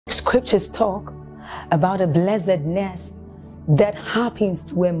Scriptures talk about a blessedness that happens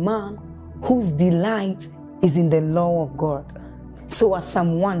to a man whose delight is in the law of God. So as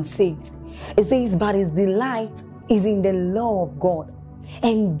Psalm 1 says, it says, but his delight is in the law of God,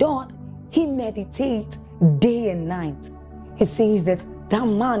 and doth he meditate day and night. He says that that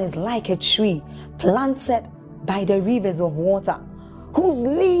man is like a tree planted by the rivers of water, whose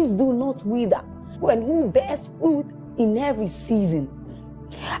leaves do not wither, and who bears fruit in every season.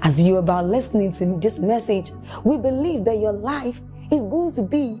 As you're about listening to this message, we believe that your life is going to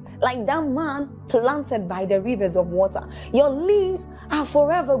be like that man planted by the rivers of water. Your leaves are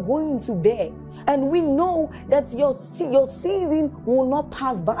forever going to bear. And we know that your season will not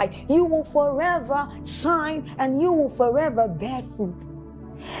pass by. You will forever shine and you will forever bear fruit.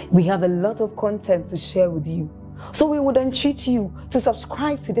 We have a lot of content to share with you. So we would entreat you to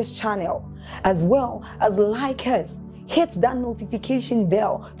subscribe to this channel, as well as like us. Hit that notification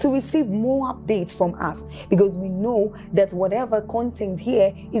bell to receive more updates from us, because we know that whatever content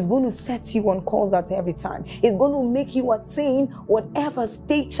here is going to set you on course at every time. It's going to make you attain whatever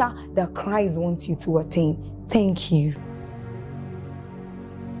stature that Christ wants you to attain. Thank you.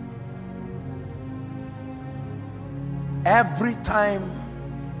 Every time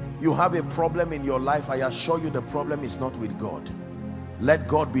you have a problem in your life, I assure you the problem is not with God. Let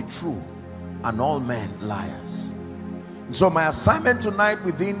God be true and all men liars. So my assignment tonight,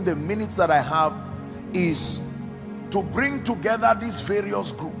 within the minutes that I have, is to bring together these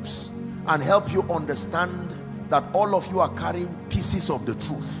various groups and help you understand that all of you are carrying pieces of the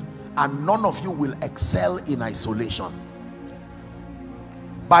truth, and none of you will excel in isolation.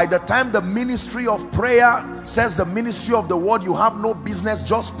 By the time the ministry of prayer says the ministry of the word, you have no business,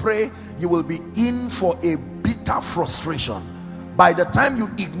 just pray, you will be in for a bitter frustration. By the time you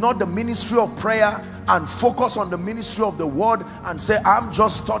ignore the ministry of prayer and focus on the ministry of the word and say, I'm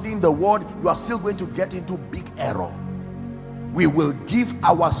just studying the word, you are still going to get into big error. We will give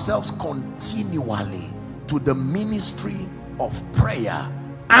ourselves continually to the ministry of prayer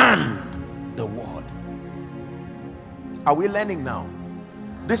and the word. Are we learning now?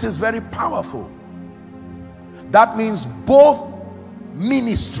 This is very powerful. That means both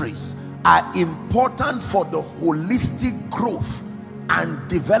ministries are important for the holistic growth and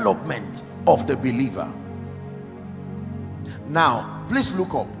development of the believer. Now, please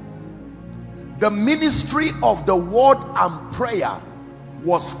look up. The ministry of the word and prayer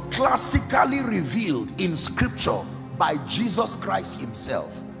was classically revealed in scripture by Jesus Christ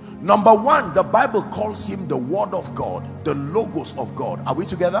himself. Number one, the Bible calls him the word of God, the logos of God. Are we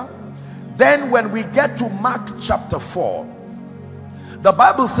together? Then when we get to Mark chapter 4, the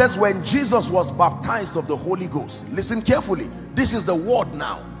Bible says when Jesus was baptized of the Holy Ghost, listen carefully, this is the word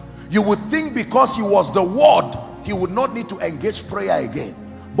now. You would think because he was the word, he would not need to engage prayer again.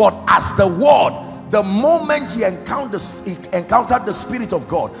 But as the word, the moment he encountered the Spirit of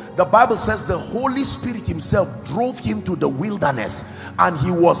God, the Bible says the Holy Spirit himself drove him to the wilderness, and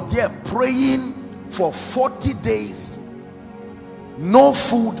he was there praying for 40 days. No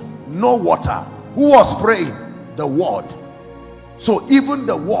food, no water. Who was praying? The word. So even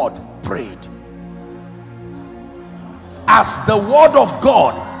the word prayed. As the word of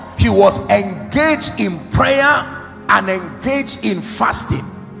God, he was engaged in prayer and engaged in fasting.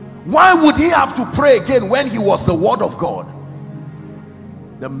 Why would he have to pray again when he was the word of God?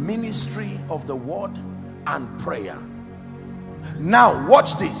 The ministry of the word and prayer. Now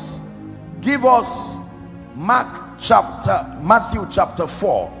watch this. Give us Matthew chapter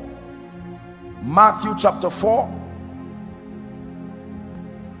 4. Matthew chapter 4.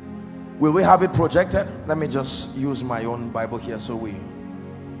 Will we have it projected? Let me just use my own Bible here so we...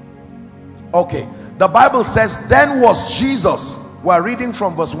 Okay. The Bible says, then was Jesus... We're reading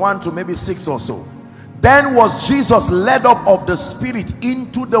from verse 1 to maybe 6 or so. Then was Jesus led up of the Spirit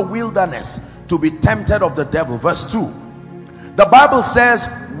into the wilderness to be tempted of the devil. Verse 2. The Bible says,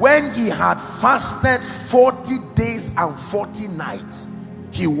 when he had fasted 40 days and 40 nights,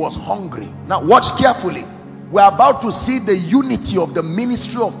 he was hungry. Now watch carefully. We're about to see the unity of the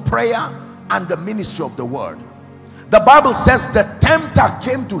ministry of prayer and the ministry of the word. The Bible says the tempter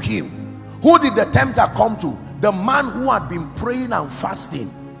came to him. Who did the tempter come to? The man who had been praying and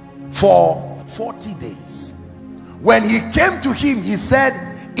fasting for 40 days. When he came to him, he said,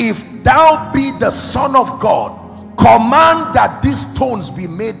 if thou be the Son of God, command that these stones be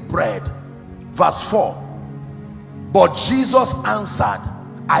made bread. Verse 4. But Jesus answered,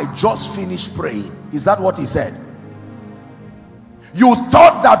 I just finished praying. Is that what he said? You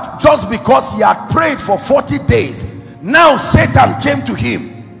thought that just because he had prayed for 40 days, now Satan came to him.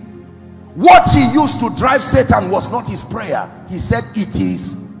 What he used to drive Satan was not his prayer. He said, it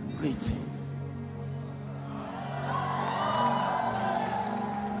is written.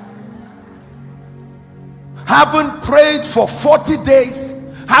 Haven't prayed for 40 days,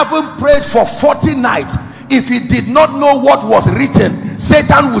 haven't prayed for 40 nights. If he did not know what was written,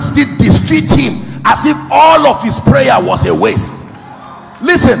 Satan would still defeat him as if all of his prayer was a waste.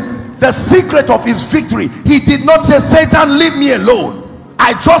 Listen, the secret of his victory, he did not say, Satan, leave me alone,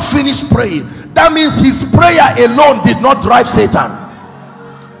 I just finished praying. That means his prayer alone did not drive Satan.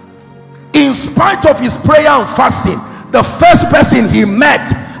 In spite of his prayer and fasting, the first person he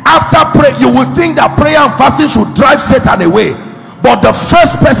met after prayer, you would think that prayer and fasting should drive Satan away, but the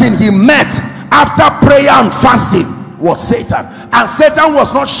first person he met after prayer and fasting was Satan. And Satan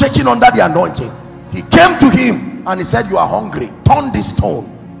was not shaking under the anointing. He came to him and he said, you are hungry, turn this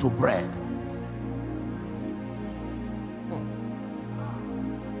stone to bread.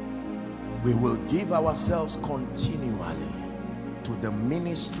 We will give ourselves continually to the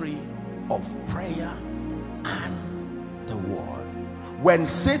ministry of prayer and the word. When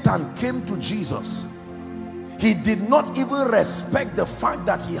Satan came to Jesus, he did not even respect the fact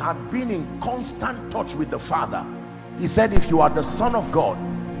that he had been in constant touch with the Father. He said, if you are the Son of God,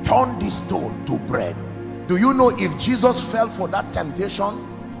 turn this stone to bread. Do you know, if Jesus fell for that temptation,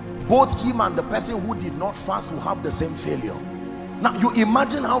 both him and the person who did not fast will have the same failure. Now you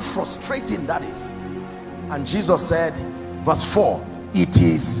imagine how frustrating that is. And Jesus said, verse 4, it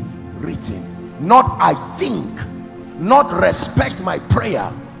is written. Not I think, not respect my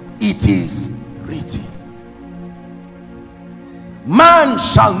prayer, it is written. Man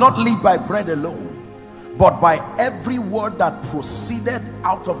shall not live by bread alone, but by every word that proceeded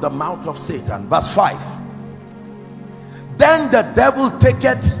out of the mouth of Satan. Verse 5. Then the devil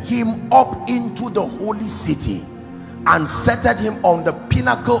taketh him up into the holy city, and setteth him on the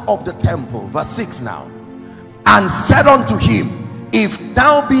pinnacle of the temple. Verse 6 now. And said unto him, if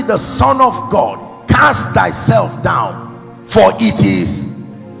thou be the Son of God, cast thyself down, for it is.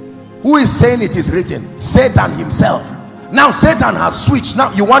 Who is saying it is written? Satan himself. Now Satan has switched.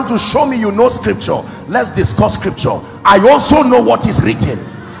 Now you want to show me you know scripture. Let's discuss scripture. I also know what is written.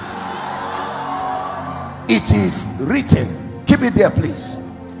 It is written. Keep it there, please.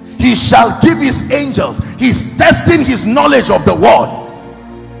 He shall give his angels. He's testing his knowledge of the word.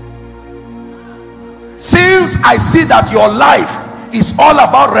 Since I see that your life is all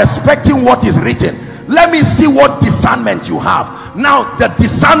about respecting what is written, let me see what discernment you have. Now the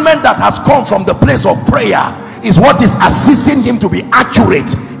discernment that has come from the place of prayer is what is assisting him to be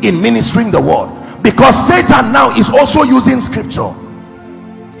accurate in ministering the word, because Satan now is also using scripture.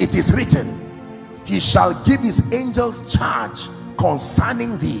 It is written, he shall give his angels charge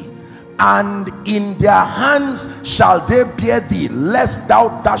concerning thee, and in their hands shall they bear thee, lest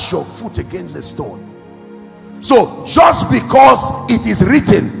thou dash your foot against a stone. So just because it is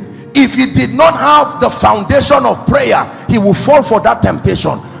written, if he did not have the foundation of prayer, he will fall for that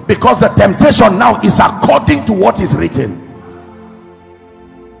temptation, because the temptation now is according to what is written.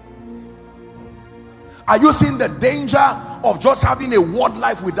 Are you seeing the danger of just having a word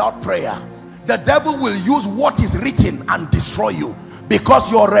life without prayer? The devil will use what is written and destroy you,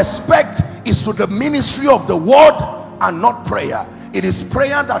 because your respect is to the ministry of the word and not prayer. It is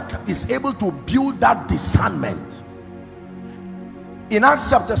prayer that is able to build that discernment. In Acts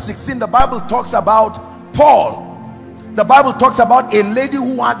chapter 16, the Bible talks about Paul. The Bible talks about a lady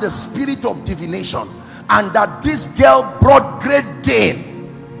who had the spirit of divination, and that this girl brought great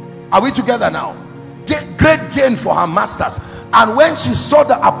gain. Are we together now? Great gain for her masters. And when she saw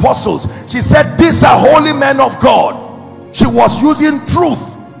the apostles, she said, these are holy men of God. She was using truth,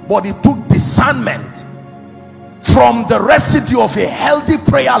 but it took discernment from the residue of a healthy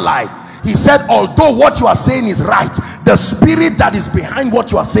prayer life. He said, although what you are saying is right, the spirit that is behind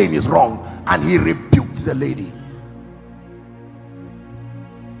what you are saying is wrong. And he rebuked the lady.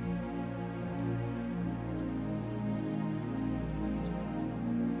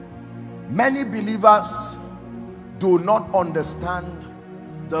 Many believers do not understand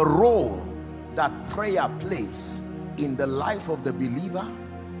the role that prayer plays in the life of the believer,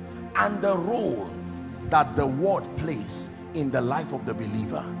 and the role that the word plays in the life of the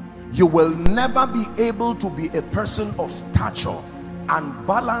believer. You will never be able to be a person of stature and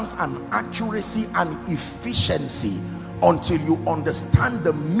balance and accuracy and efficiency until you understand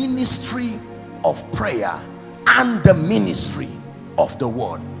the ministry of prayer and the ministry of the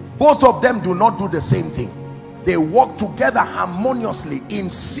word. Both of them do not do the same thing. They work together harmoniously in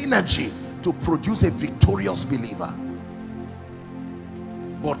synergy to produce a victorious believer.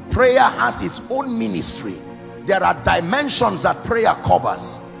 But prayer has its own ministry. There are dimensions that prayer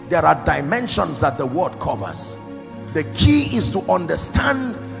covers. There are dimensions that the word covers. The key is to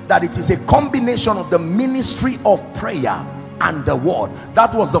understand that it is a combination of the ministry of prayer and the word.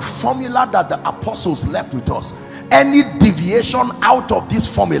 That was the formula that the apostles left with us. Any deviation out of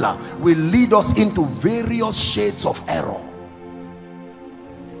this formula will lead us into various shades of error.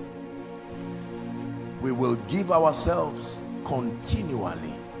 We will give ourselves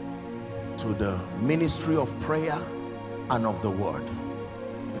continually to the ministry of prayer and of the word.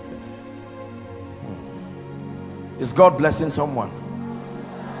 Is God blessing someone?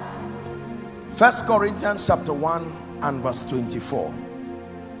 1 Corinthians chapter 1 and verse 24.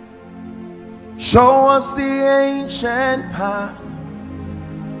 Show us the ancient path.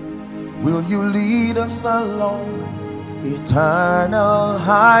 Will you lead us along eternal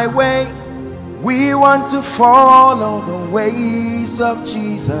highway? We want to follow the ways of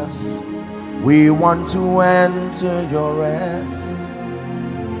Jesus. We want to enter your rest.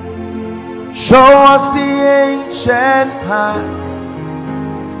 Show us the ancient path.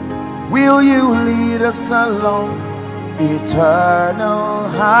 Will you lead us along eternal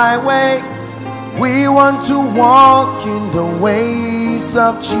highway? We want to walk in the ways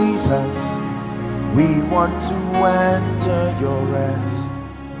of Jesus. We want to enter your rest.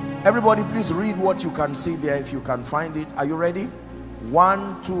 Everybody please read what you can see there if you can find it. Are you ready?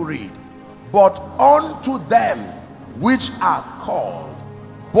 1, 2, read. But unto them which are called,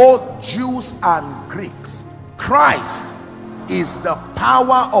 both Jews and Greeks, Christ is the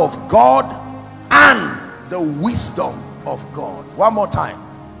power of God and the wisdom of God. One more time.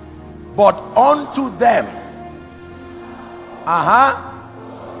 But unto them, I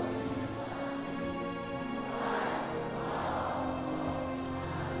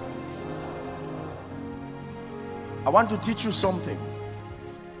want to teach you something.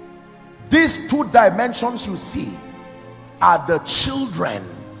 These two dimensions you see are the children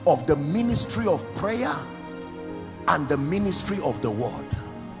of the ministry of prayer and the ministry of the word.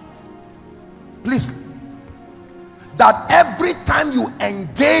 Please, that every time you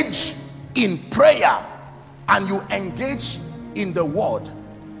engage in prayer and you engage in the word,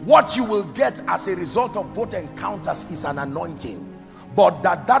 what you will get as a result of both encounters is an anointing. But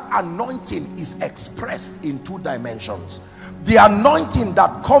that anointing is expressed in two dimensions. The anointing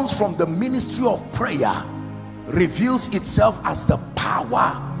that comes from the ministry of prayer reveals itself as the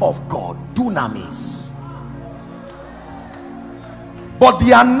power of God, dunamis. But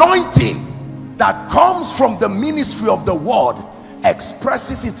the anointing that comes from the ministry of the word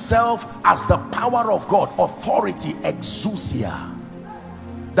expresses itself as the power of God, authority, exousia,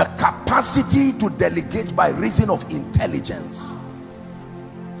 the capacity to delegate by reason of intelligence.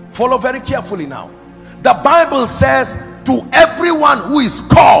 Follow very carefully now. The Bible says, to everyone who is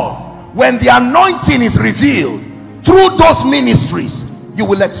called, when the anointing is revealed through those ministries, you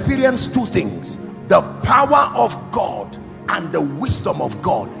will experience two things: the power of God and the wisdom of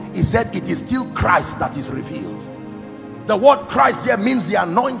God. He said it is still Christ that is revealed. The word Christ here means the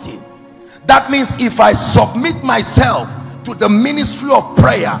anointing. That means if I submit myself to the ministry of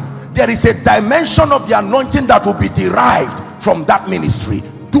prayer, there is a dimension of the anointing that will be derived from that ministry,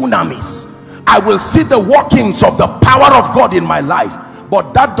 dunamis. I will see the workings of the power of God in my life,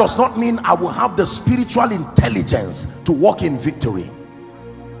 but that does not mean I will have the spiritual intelligence to walk in victory.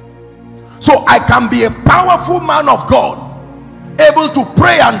 So I can be a powerful man of God, able to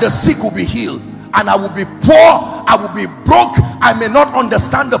pray and the sick will be healed, and I will be poor, I will be broke, I may not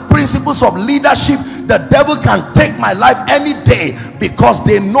understand the principles of leadership. The devil can take my life any day, because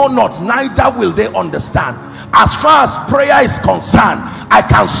they know not, neither will they understand. As far as prayer is concerned, I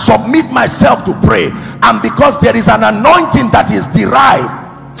can submit myself to pray, and because there is an anointing that is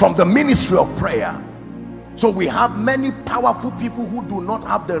derived from the ministry of prayer. So we have many powerful people who do not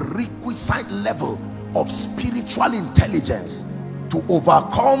have the requisite level of spiritual intelligence to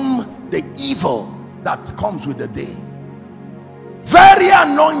overcome the evil that comes with the day. Very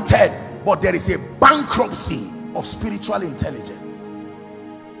anointed, but there is a bankruptcy of spiritual intelligence.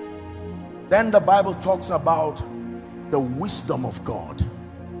 Then the Bible talks about the wisdom of God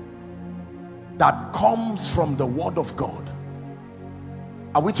that comes from the word of God.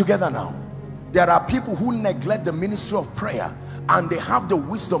 Are we together now? There are people who neglect the ministry of prayer and they have the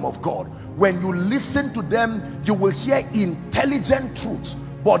wisdom of God. When you listen to them, you will hear intelligent truths,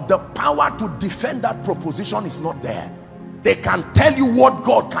 but the power to defend that proposition is not there. They can tell you what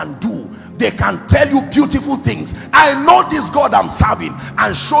God can do. They can tell you beautiful things. I know this God I'm serving,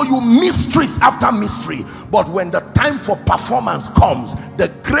 and show you mysteries after mystery. But when the time for performance comes, the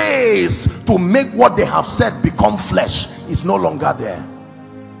grace to make what they have said become flesh is no longer there.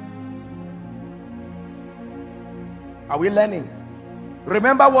 Are we learning?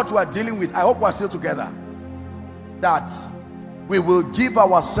 Remember what we are dealing with. I hope we are still together. That we will give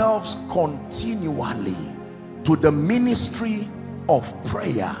ourselves continually to the ministry of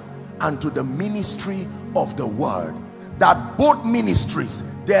prayer and to the ministry of the word. That both ministries,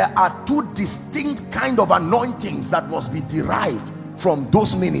 there are two distinct kind of anointings that must be derived from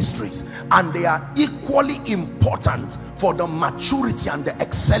those ministries, and they are equally important for the maturity and the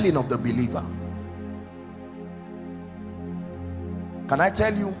excelling of the believer. Can I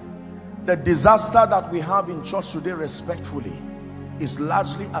tell you, the disaster that we have in church today, respectfully, is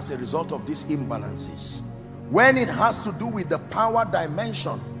largely as a result of these imbalances. When it has to do with the power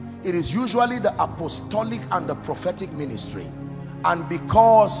dimension, it is usually the apostolic and the prophetic ministry. And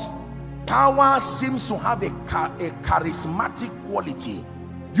because power seems to have a charismatic quality,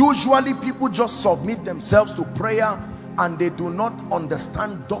 usually people just submit themselves to prayer and they do not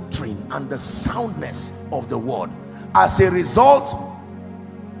understand doctrine and the soundness of the word. As a result,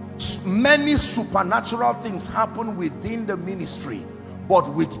 many supernatural things happen within the ministry, but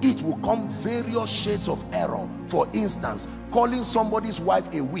with it will come various shades of error. For instance, calling somebody's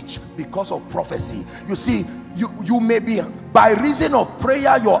wife a witch because of prophecy. You see, you may be, by reason of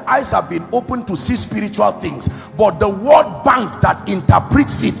prayer, your eyes have been opened to see spiritual things, but the word bank that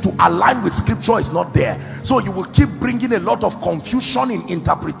interprets it to align with scripture is not there. So you will keep bringing a lot of confusion in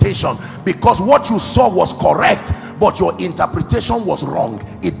interpretation, because what you saw was correct, but your interpretation was wrong.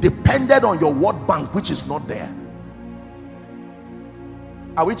 It depended on your word bank, which is not there.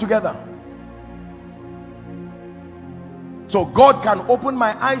 Are we together? So God can open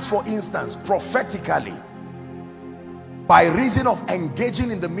my eyes, for instance, prophetically, by reason of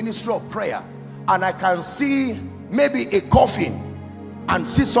engaging in the ministry of prayer, and I can see maybe a coffin and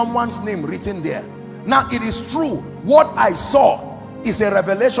see someone's name written there. Now it is true, what I saw is a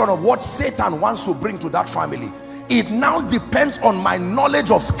revelation of what Satan wants to bring to that family. It now depends on my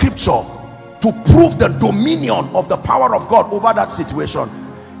knowledge of scripture to prove the dominion of the power of God over that situation.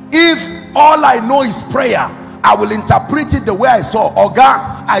 If all I know is prayer, I will interpret it the way I saw.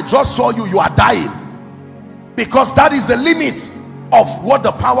 Oga, I just saw you, you are dying. Because that is the limit of what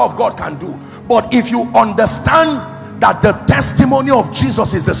the power of God can do. But if you understand that the testimony of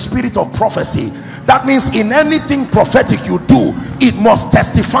Jesus is the spirit of prophecy, that means in anything prophetic you do, it must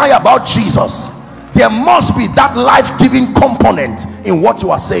testify about Jesus. There must be that life-giving component in what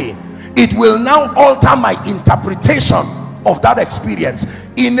you are saying. It will now alter my interpretation of that experience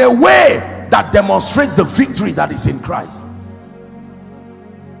in a way that demonstrates the victory that is in Christ.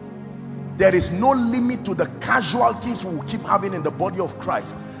 There is no limit to the casualties we will keep having in the body of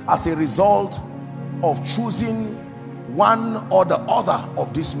Christ as a result of choosing one or the other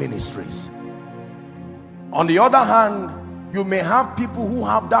of these ministries. On the other hand, you may have people who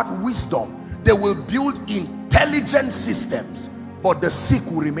have that wisdom. They will build intelligent systems, but the sick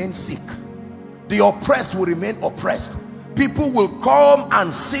will remain sick. The oppressed will remain oppressed. People will come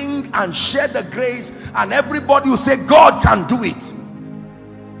and sing and share the grace, and everybody will say, God can do it.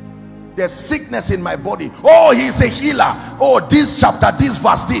 There's sickness in my body. Oh, he's a healer. Oh, this chapter, this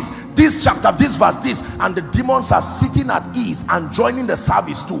verse, this chapter, this verse, this. And the demons are sitting at ease and joining the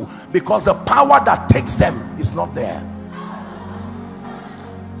service too, because the power that takes them is not there.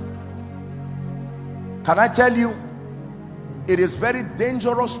 Can I tell you, it is very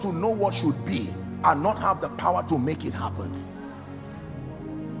dangerous to know what should be and not have the power to make it happen.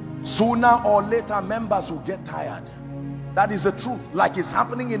 Sooner or later, members will get tired. That is the truth, like it's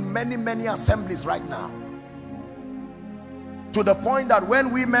happening in many assemblies right now. To the point that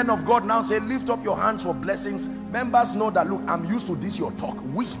when we men of God now say, lift up your hands for blessings, members know that, look, I'm used to this, your talk.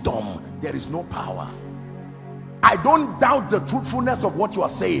 Wisdom, there is no power. I don't doubt the truthfulness of what you are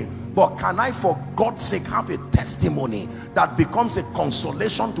saying, but can I, for God's sake, have a testimony that becomes a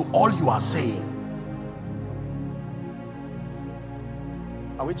consolation to all you are saying?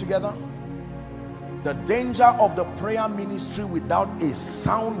 Are we together? The danger of the prayer ministry without a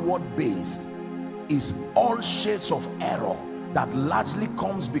sound word based is all shades of error that largely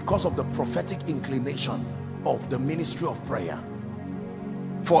comes because of the prophetic inclination of the ministry of prayer.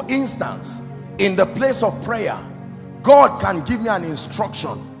 For instance, in the place of prayer, God can give me an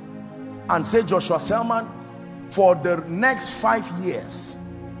instruction and say, Joshua Selman, for the next 5 years,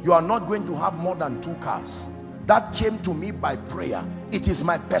 you are not going to have more than 2 cars. That came to me by prayer. It is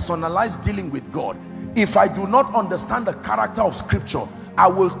my personalized dealing with God. If I do not understand the character of scripture, I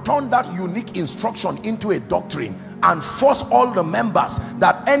will turn that unique instruction into a doctrine and force all the members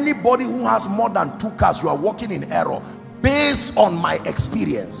that anybody who has more than 2 cars, you are walking in error based on my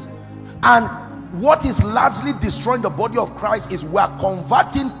experience. And what is largely destroying the body of Christ is we are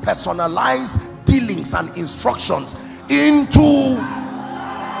converting personalized dealings and instructions into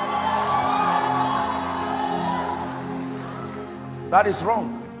That is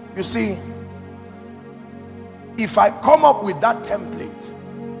wrong. You see, if I come up with that template,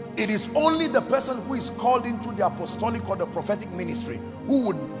 it is only the person who is called into the apostolic or the prophetic ministry who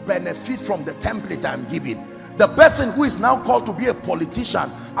would benefit from the template I'm giving. The person who is now called to be a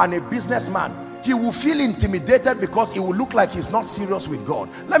politician and a businessman, he will feel intimidated because it will look like he's not serious with God.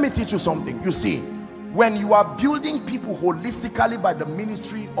 Let me teach you something. You see, when you are building people holistically by the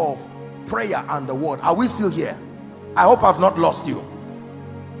ministry of prayer and the word, are we still here? I hope I've not lost you.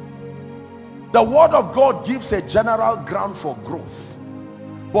 The word of God gives a general ground for growth,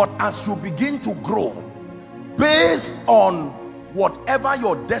 but as you begin to grow based on whatever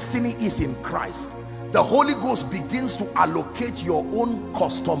your destiny is in Christ, the Holy Ghost begins to allocate your own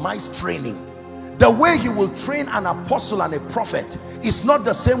customized training. The way he will train an apostle and a prophet is not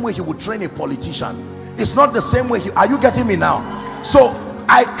the same way he would train a politician. It's not the same way are you getting me now? So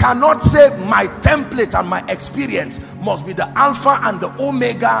I cannot say my template and my experience must be the alpha and the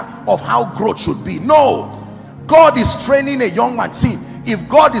omega of how growth should be. No, God is training a young man. See, if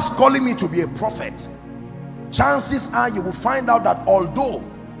God is calling me to be a prophet, chances are you will find out that although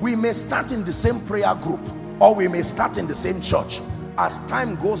we may start in the same prayer group or we may start in the same church, as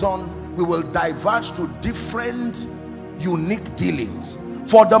time goes on we will diverge to different unique dealings.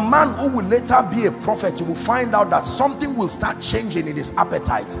 For the man who will later be a prophet, you will find out that something will start changing in his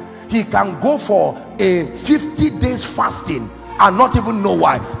appetite. He can go for a 50 days fasting and not even know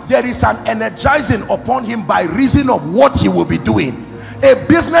why. There is an energizing upon him by reason of what he will be doing. A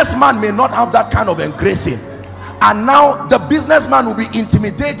businessman may not have that kind of engracing, and now the businessman will be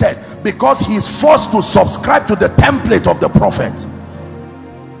intimidated because he is forced to subscribe to the template of the prophet.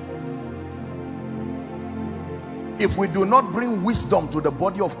 If we do not bring wisdom to the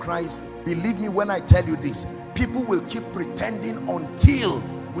body of Christ, believe me when I tell you this, people will keep pretending until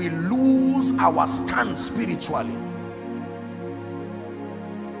we lose our stand spiritually.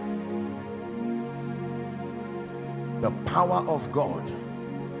 The power of God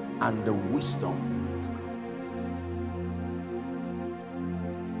and the wisdom of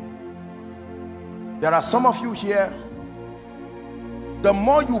God. There are some of you here, the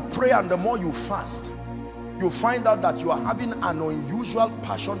more you pray and the more you fast, you find out that you are having an unusual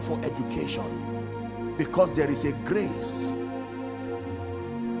passion for education, because there is a grace.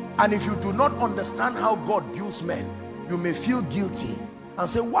 And if you do not understand how God builds men, you may feel guilty and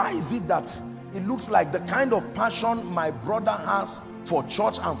say, why is it that it looks like the kind of passion my brother has for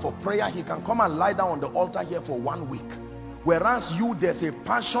church and for prayer, he can come and lie down on the altar here for 1 week, whereas you, there's a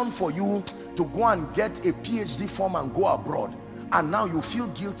passion for you to go and get a PhD form and go abroad, and now you feel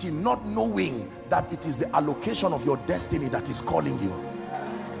guilty not knowing that it is the allocation of your destiny that is calling you.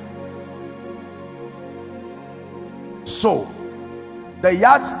 So the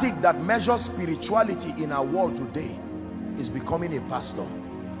yardstick that measures spirituality in our world today is becoming a pastor.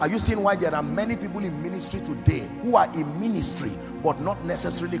 Are you seeing why there are many people in ministry today who are in ministry but not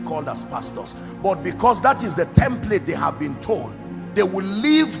necessarily called as pastors? But because that is the template they have been told, they will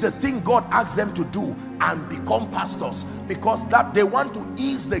leave the thing God asked them to do and become pastors, because that they want to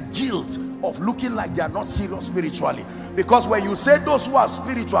ease the guilt of looking like they are not serious spiritually. Because when you say those who are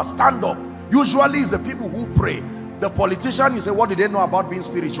spiritual stand up, usually is the people who pray. The politician, you say, what do they know about being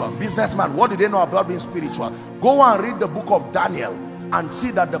spiritual? Businessman, what do they know about being spiritual? Go and read the book of Daniel and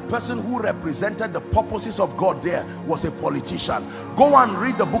see that the person who represented the purposes of God there was a politician. Go and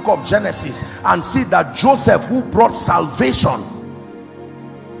read the book of Genesis and see that Joseph, who brought salvation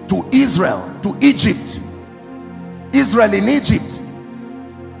to Israel, to Egypt, Israel in Egypt,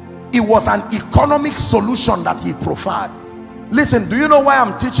 it was an economic solution that he provided. Listen, do you know why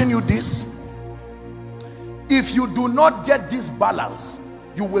I'm teaching you this? If you do not get this balance,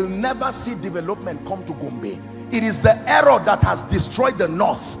 you will never see development come to Gombe. It is the error that has destroyed the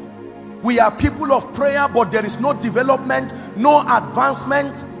north. We are people of prayer, but there is no development, no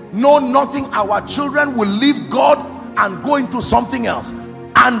advancement, no nothing. Our children will leave God and go into something else.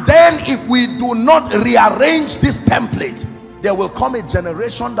 And then if we do not rearrange this template, there will come a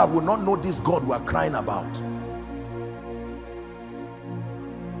generation that will not know this God we are crying about.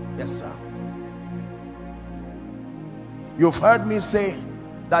 Yes, sir. You've heard me say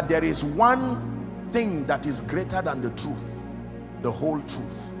that there is one thing that is greater than the truth, the whole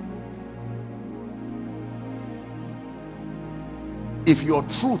truth. If your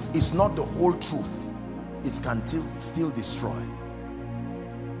truth is not the whole truth, it can still destroy.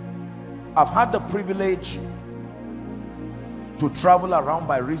 I've had the privilege to travel around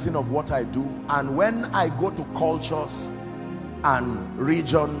by reason of what I do, and when I go to cultures and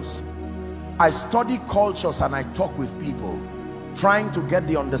regions, I study cultures and I talk with people, trying to get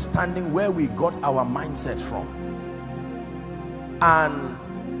the understanding where we got our mindset from. And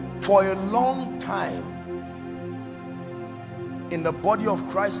for a long time in the body of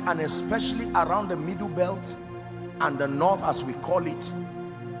Christ, and especially around the middle belt and the north, as we call it,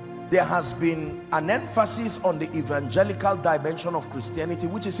 there has been an emphasis on the evangelical dimension of Christianity,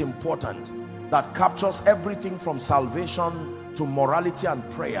 which is important, that captures everything from salvation to morality and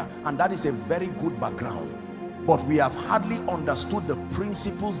prayer, and that is a very good background. But we have hardly understood the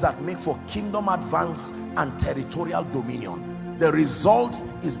principles that make for kingdom advance and territorial dominion. The result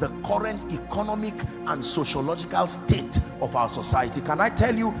is the current economic and sociological state of our society. Can I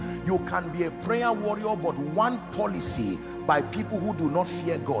tell you, you can be a prayer warrior, but one policy by people who do not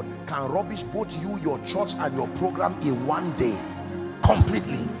fear God can rubbish both you, your church, and your program in one day,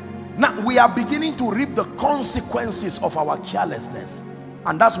 completely. Now, we are beginning to reap the consequences of our carelessness.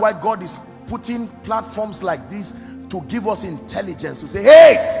 And that's why God is putting platforms like this to give us intelligence, to say,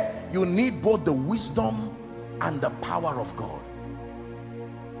 hey, you need both the wisdom and the power of God.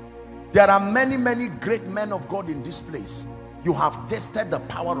 There are many, many great men of God in this place. You have tasted the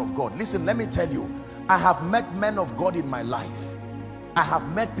power of God. Listen, let me tell you, I have met men of God in my life. I have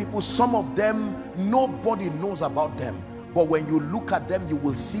met people, some of them, nobody knows about them. But when you look at them, you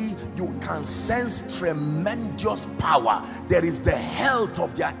will see, you can sense tremendous power. There is the health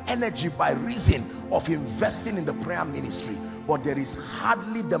of their energy by reason of investing in the prayer ministry. But there is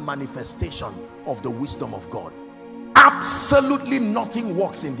hardly the manifestation of the wisdom of God. Absolutely nothing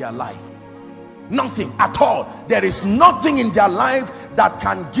works in their life. Nothing at all. There is nothing in their life that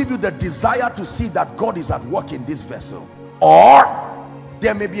can give you the desire to see that God is at work in this vessel. Or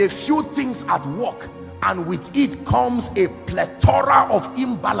there may be a few things at work, and with it comes a plethora of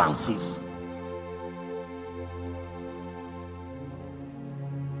imbalances.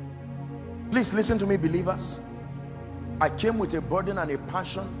 Please listen to me, believers. I came with a burden and a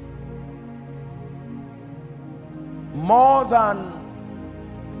passion. More than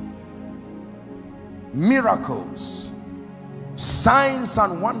miracles, signs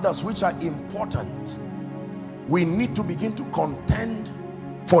and wonders, which are important, we need to begin to contend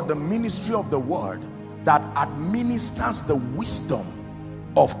for the ministry of the word that administers the wisdom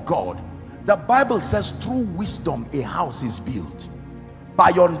of God. The Bible says through wisdom a house is built,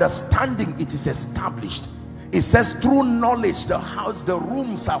 by understanding it is established. It says through knowledge the house, the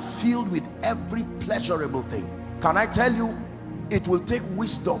rooms are filled with every pleasurable thing. Can I tell you, it will take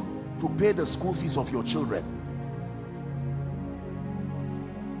wisdom to pay the school fees of your children.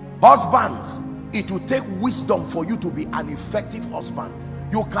 Husbands, it will take wisdom for you to be an effective husband.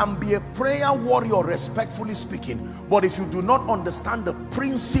 You can be a prayer warrior, respectfully speaking, but if you do not understand the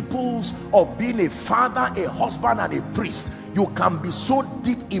principles of being a father, a husband, and a priest, you can be so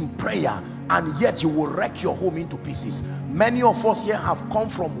deep in prayer and yet you will wreck your home into pieces. Many of us here have come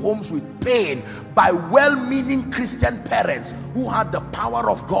from homes with pain by well-meaning Christian parents who had the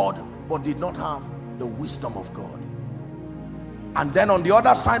power of God but did not have the wisdom of God. And then on the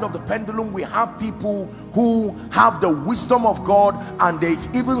other side of the pendulum, we have people who have the wisdom of God, and they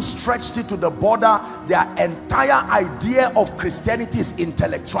even stretched it to the border. Their entire idea of Christianity is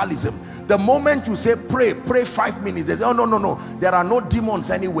intellectualism. The moment you say pray 5 minutes, they say, oh no, there are no demons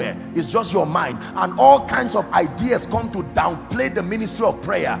anywhere, it's just your mind. And all kinds of ideas come to downplay the ministry of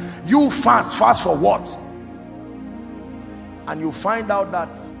prayer. You fast for what? And you find out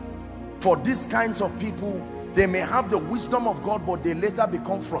that for these kinds of people, they may have the wisdom of God, but they later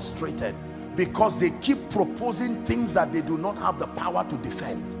become frustrated because they keep proposing things that they do not have the power to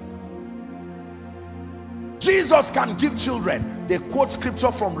defend. Jesus can give children. They quote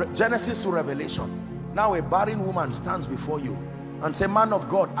scripture from Genesis to Revelation. Now a barren woman stands before you and say, man of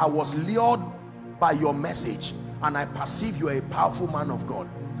God, I was lured by your message and I perceive you are a powerful man of God.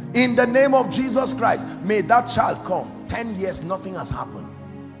 In the name of Jesus Christ, may that child come. 10 years, nothing has happened.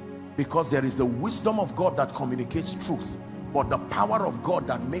 Because there is the wisdom of God that communicates truth, but the power of God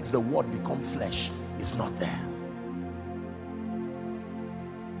that makes the word become flesh is not there.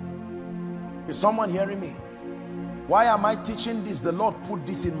 Is someone hearing me? Why am I teaching this? The Lord put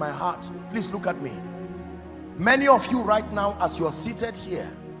this in my heart. Please look at me. Many of you right now, as you are seated here,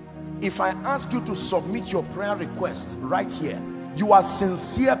 if I ask you to submit your prayer request right here, you are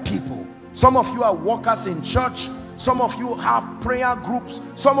sincere people. Some of you are workers in church. Some of you have prayer groups.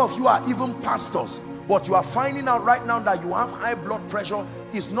 Some of you are even pastors. But you are finding out right now that you have high blood pressure.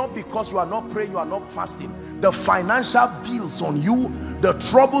 It's not because you are not praying, you are not fasting. The financial bills on you, the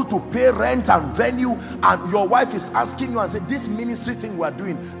trouble to pay rent and venue, and your wife is asking you and say, this ministry thing we are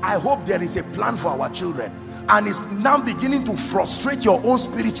doing, I hope there is a plan for our children. And it's now beginning to frustrate your own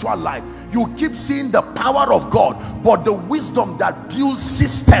spiritual life. You keep seeing the power of God, but the wisdom that builds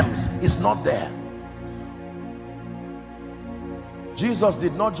systems is not there. Jesus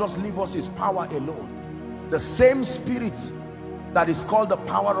did not just leave us his power alone. The same spirit that is called the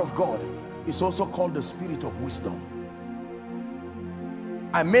power of God is also called the spirit of wisdom.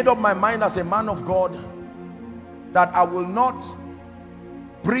 I made up my mind as a man of God that I will not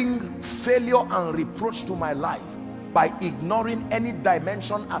bring failure and reproach to my life by ignoring any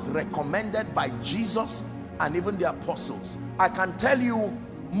dimension as recommended by Jesus and even the apostles. I can tell you,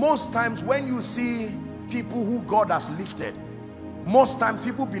 most times when you see people who God has lifted, most times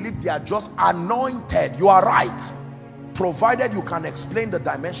people believe they are just anointed. You are right, provided you can explain the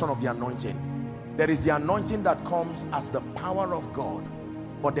dimension of the anointing. There is the anointing that comes as the power of God,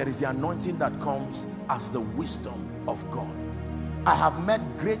 but there is the anointing that comes as the wisdom of God. I have met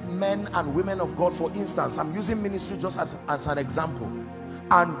great men and women of God. For instance, I'm using ministry just as an example,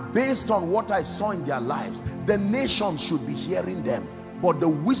 and based on what I saw in their lives, the nations should be hearing them, but the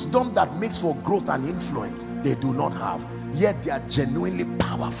wisdom that makes for growth and influence they do not have, yet they are genuinely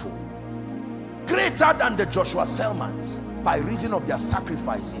powerful, greater than the Joshua Selmans by reason of their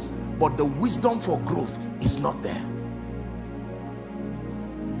sacrifices, but the wisdom for growth is not there.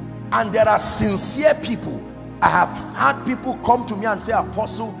 And there are sincere people. I have had people come to me and say,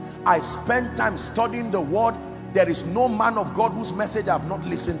 Apostle, I spent time studying the word. There is no man of God whose message I have not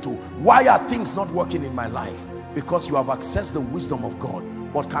listened to. Why are things not working in my life? Because you have accessed the wisdom of God.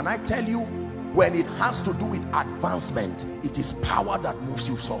 But can I tell you, when it has to do with advancement, it is power that moves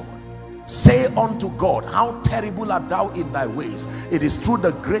you forward. Say unto God, how terrible art thou in thy ways. It is through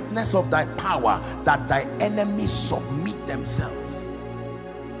the greatness of thy power that thy enemies submit themselves.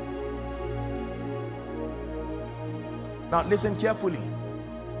 Now listen carefully.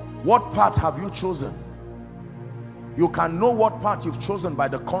 What path have you chosen? You can know what path you've chosen by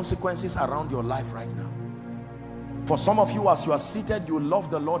the consequences around your life right now. For some of you, as you are seated, you love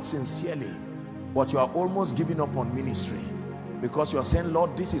the Lord sincerely, but you are almost giving up on ministry because you are saying,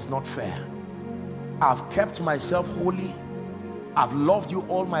 Lord, this is not fair. I've kept myself holy. I've loved you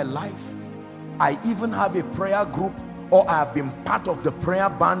all my life. I even have a prayer group, or I have been part of the prayer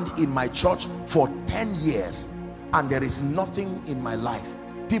band in my church for 10 years. And there is nothing in my life.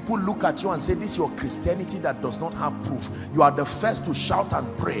 People look at you and say, this is your Christianity that does not have proof. You are the first to shout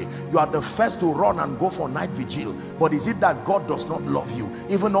and pray. You are the first to run and go for night vigil. But is it that God does not love you?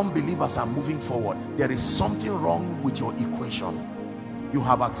 Even unbelievers are moving forward. There is something wrong with your equation. You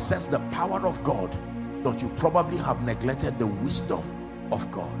have accessed the power of God, but you probably have neglected the wisdom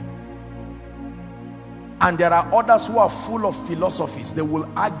of God. And there are others who are full of philosophies. They will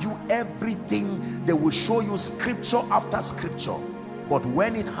argue everything. They will show you scripture after scripture. But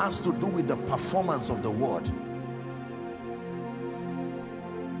when it has to do with the performance of the word,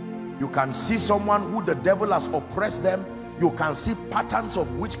 you can see someone who the devil has oppressed them. You can see patterns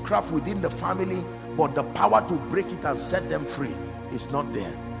of witchcraft within the family, but the power to break it and set them free is not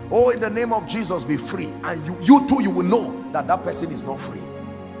there. Oh, in the name of Jesus, be free. And you too, you will know that that person is not free.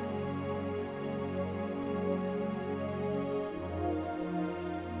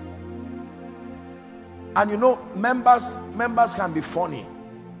 And you know, members can be funny.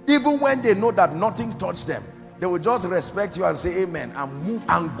 Even when they know that nothing touched them, they will just respect you and say amen and move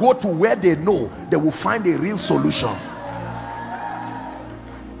and go to where they know they will find a real solution.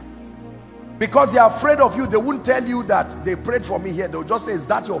 Because they are afraid of you, they won't tell you that they prayed for me here. They'll just say, is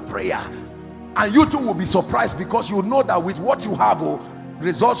that your prayer? And you too will be surprised, because you know that with what you have,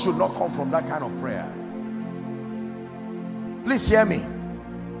 results should not come from that kind of prayer. Please hear me,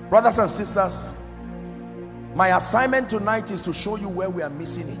 brothers and sisters. My assignment tonight is to show you where we are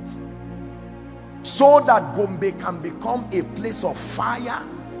missing it, so that Gombe can become a place of fire.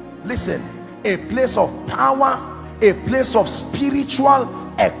 Listen, a place of power, a place of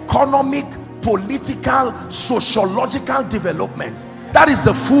spiritual, economic, political, sociological development. That is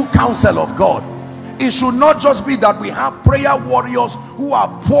the full counsel of God. It should not just be that we have prayer warriors who are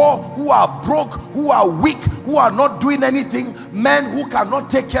poor, who are broke, who are weak, who are not doing anything, men who cannot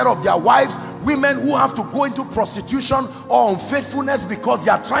take care of their wives, women who have to go into prostitution or unfaithfulness because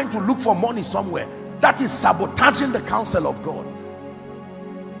they are trying to look for money somewhere. That is sabotaging the counsel of God.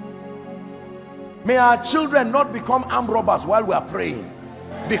 May our children not become armed robbers while we are praying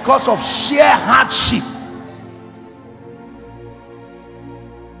because of sheer hardship.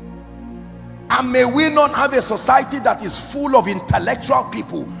 And may we not have a society that is full of intellectual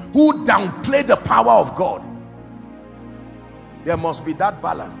people who downplay the power of God. There must be that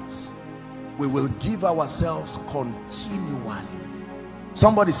balance. We will give ourselves continually.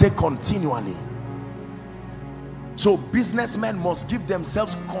 Somebody say continually. So businessmen must give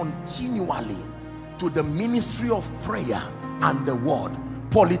themselves continually to the ministry of prayer and the word.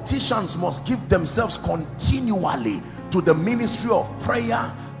 Politicians must give themselves continually to the ministry of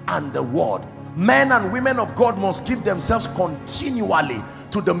prayer and the word. Men and women of God must give themselves continually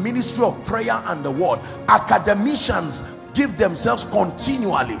to the ministry of prayer and the word. Academicians give themselves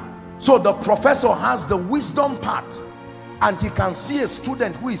continually. So the professor has the wisdom part, and he can see a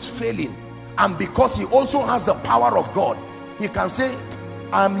student who is failing, and because he also has the power of God, he can say,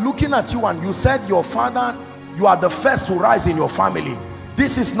 I'm looking at you and you said your father, you are the first to rise in your family.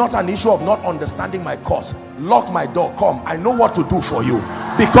 This is not an issue of not understanding my cause. Lock my door, come, I know what to do for you.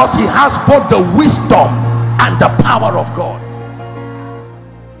 Because he has both the wisdom and the power of God.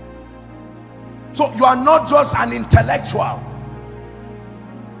 So you are not just an intellectual.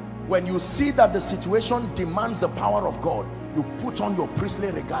 When you see that the situation demands the power of God, you put on your priestly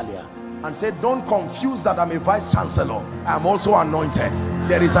regalia and say, don't confuse that I'm a vice chancellor, I'm also anointed.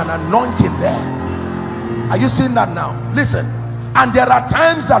 There is an anointing there. Are you seeing that now? Listen. And there are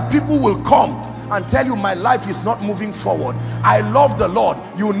times that people will come and tell you, my life is not moving forward. I love the Lord.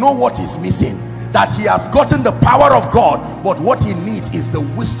 You know what is missing, that he has gotten the power of God, but what he needs is the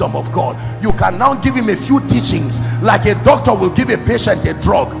wisdom of God. You can now give him a few teachings, like a doctor will give a patient a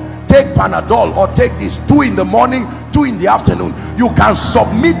drug. Take Panadol, or take this, 2 in the morning, 2 in the afternoon. You can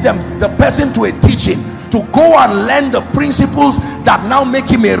submit the person to a teaching, to go and learn the principles that now make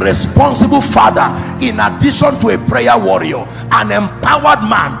him a responsible father, in addition to a prayer warrior, an empowered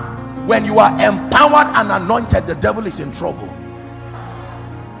man. When you are empowered and anointed, the devil is in trouble.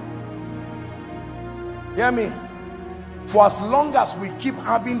 Hear me? For as long as we keep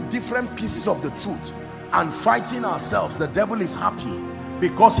having different pieces of the truth and fighting ourselves, the devil is happy,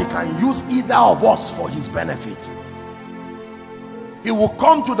 because he can use either of us for his benefit. He will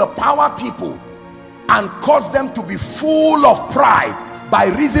come to the power people and cause them to be full of pride by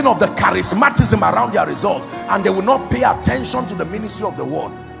reason of the charismatism around their results, and they will not pay attention to the ministry of the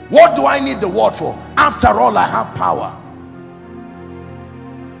word. What do I need the word for? After all, I have power.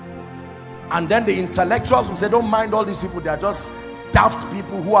 And then the intellectuals will say, don't mind all these people, they are just daft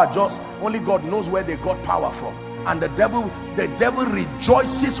people who are just, only God knows where they got power from. And the devil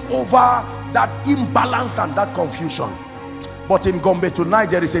rejoices over that imbalance and that confusion. But in Gombe tonight,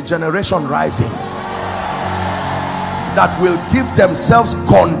 there is a generation rising that will give themselves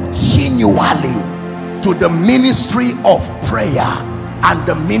continually to the ministry of prayer and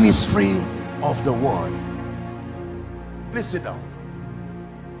the ministry of the word. Please sit down.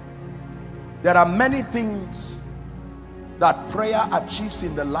 There are many things that prayer achieves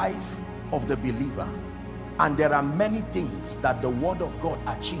in the life of the believer, and there are many things that the word of God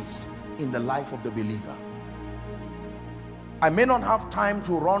achieves in the life of the believer. I may not have time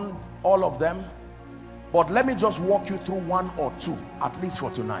to run all of them, but let me just walk you through 1 or 2, at least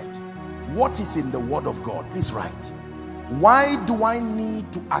for tonight. What is in the word of God? Please write. Why do I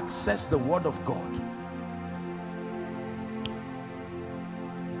need to access the word of God?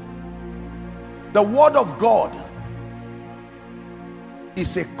 The word of God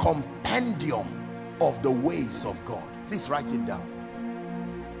is a compendium of the ways of God. Please write it down.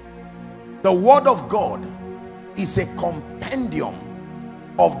 The word of God is a compendium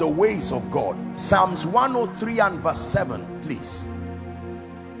of the ways of God. Psalms 103 and verse 7, please.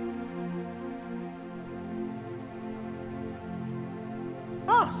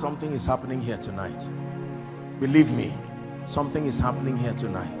 Something is happening here tonight. Believe me, something is happening here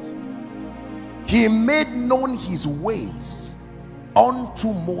tonight. He made known his ways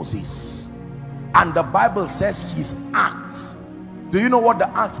unto Moses, and the Bible says his acts. Do you know what the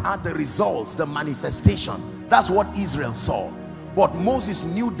acts are? The results, the manifestation. That's what Israel saw. But Moses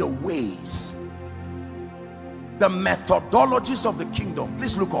knew the ways, the methodologies of the kingdom.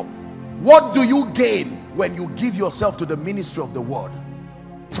 Please look up. What do you gain when you give yourself to the ministry of the word?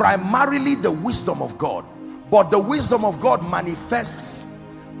 Primarily the wisdom of God. But the wisdom of God manifests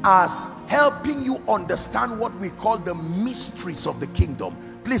as helping you understand what we call the mysteries of the kingdom.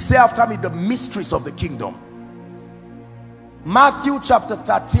 Please say after me, the mysteries of the kingdom. Matthew chapter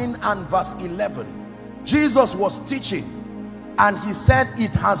 13 and verse 11. Jesus was teaching, and he said,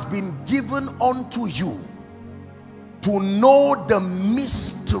 it has been given unto you to know the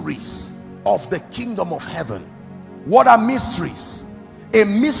mysteries of the kingdom of heaven. What are mysteries? A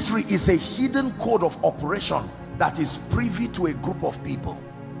mystery is a hidden code of operation that is privy to a group of people.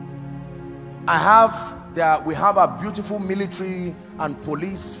 We have a beautiful military and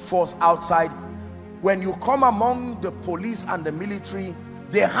police force outside. When you come among the police and the military,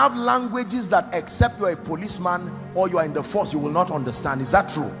 they have languages that except you're a policeman or you are in the force, you will not understand. Is that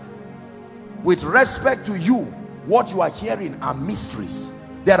true? With respect to you, what you are hearing are mysteries.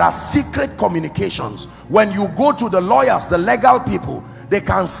 There are secret communications. When you go to the lawyers, the legal people, They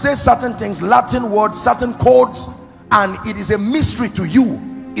can say certain things, Latin words, certain codes, and it is a mystery to you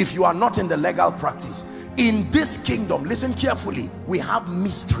if you are not in the legal practice. In this kingdom, listen carefully, we have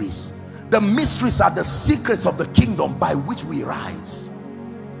mysteries. The mysteries are the secrets of the kingdom by which we rise.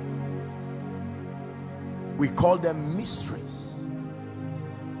 We call them mysteries.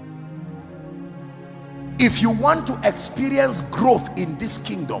 If you want to experience growth in this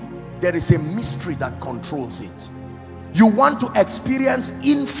kingdom, there is a mystery that controls it. You want to experience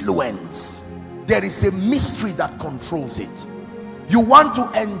influence, there is a mystery that controls it. You want to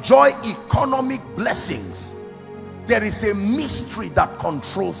enjoy economic blessings, there is a mystery that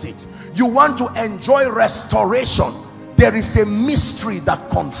controls it. You want to enjoy restoration, there is a mystery that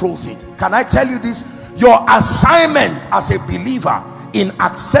controls it. Can I tell you this? Your assignment as a believer in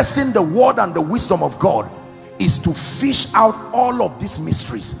accessing the word and the wisdom of God is to fish out all of these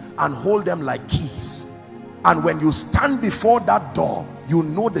mysteries and hold them like keys. And when you stand before that door, you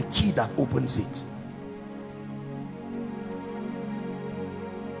know the key that opens it.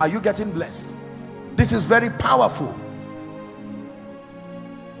 Are you getting blessed? This is very powerful.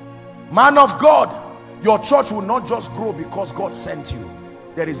 Man of God, your church will not just grow because God sent you.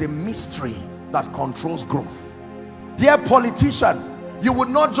 There is a mystery that controls growth. Dear politician, you would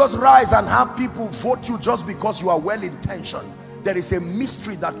not just rise and have people vote you just because you are well-intentioned. There is a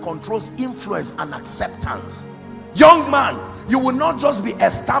mystery that controls influence and acceptance. Young man, you will not just be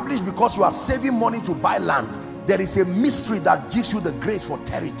established because you are saving money to buy land. There is a mystery that gives you the grace for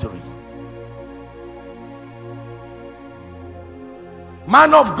territories.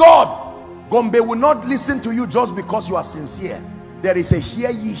 Man of God, Gombe will not listen to you just because you are sincere. There is a hear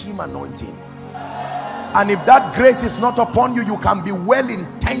ye him anointing. And if that grace is not upon you, you can be well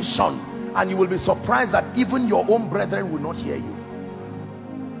intentioned and you will be surprised that even your own brethren will not hear you.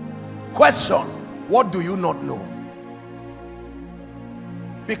 Question: what do you not know?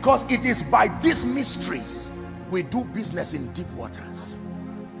 Because it is by these mysteries we do business in deep waters.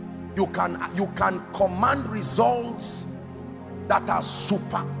 You can command results that are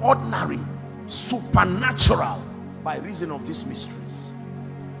superordinary, supernatural, by reason of these mysteries.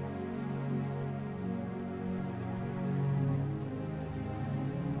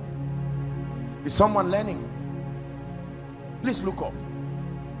 Is someone learning? Please look up.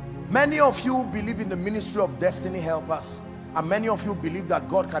 Many of you believe in the ministry of destiny helpers, and many of you believe that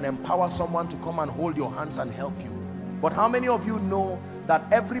God can empower someone to come and hold your hands and help you. But how many of you know that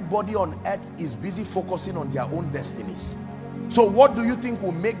everybody on earth is busy focusing on their own destinies? So what do you think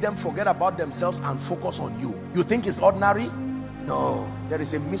will make them forget about themselves and focus on you? You think it's ordinary? No, there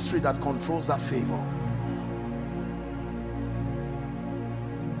is a mystery that controls that favor.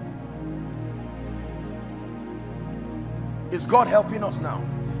 Is God helping us now?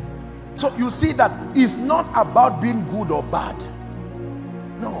 So you see that it's not about being good or bad.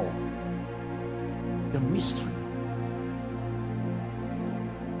 No, the mystery.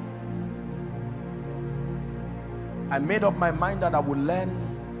 I made up my mind that I will learn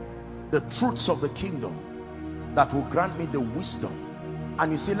the truths of the kingdom that will grant me the wisdom.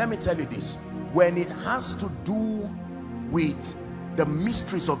 And you see, let me tell you this, when it has to do with the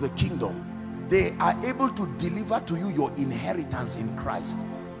mysteries of the kingdom, they are able to deliver to you your inheritance in Christ.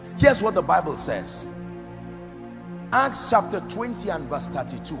 Here's what the Bible says. Acts chapter 20 and verse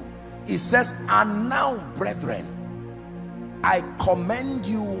 32. It says, and now, brethren, I commend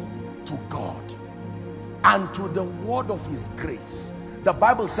you to God and to the word of his grace. The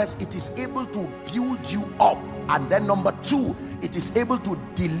Bible says it is able to build you up. And then number two, it is able to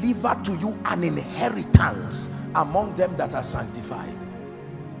deliver to you an inheritance among them that are sanctified.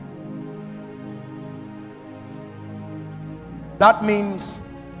 That means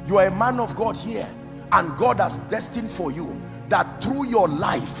you are a man of God here, and God has destined for you that through your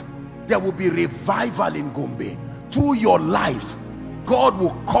life there will be revival in Gombe. Through your life God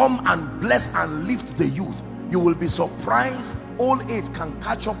will come and bless and lift the youth. You will be surprised, old age can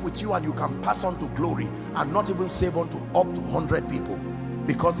catch up with you and you can pass on to glory and not even save on to up to 100 people,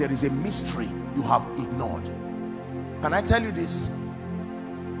 because there is a mystery you have ignored. Can I tell you this?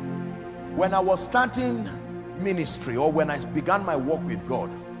 When I was starting ministry, or when I began my walk with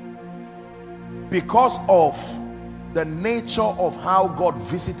God, because of the nature of how God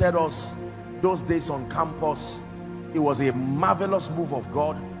visited us those days on campus, it was a marvelous move of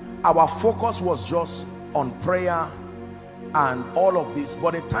God. Our focus was just on prayer and all of this,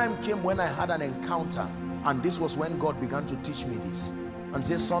 but a time came when I had an encounter, and this was when God began to teach me this and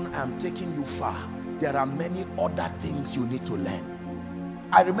say, son, I am taking you far. There are many other things you need to learn.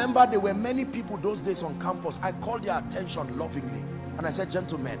 I remember there were many people those days on campus. I called their attention lovingly and I said,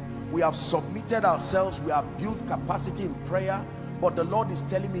 gentlemen, we have submitted ourselves, we have built capacity in prayer, But the Lord is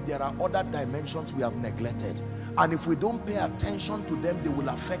telling me there are other dimensions we have neglected. And if we don't pay attention to them, they will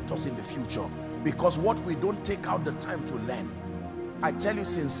affect us in the future. Because what we don't take out the time to learn. I tell you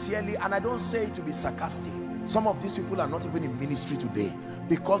sincerely, and I don't say it to be sarcastic, some of these people are not even in ministry today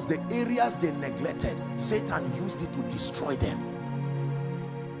because the areas they neglected, Satan used it to destroy them.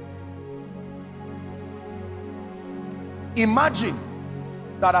 Imagine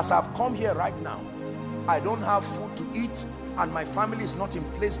that as I've come here right now, I don't have food to eat and my family is not in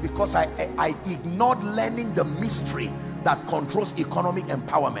place because I ignored learning the mystery that controls economic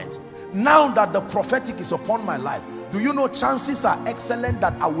empowerment. Now that the prophetic is upon my life, do you know chances are excellent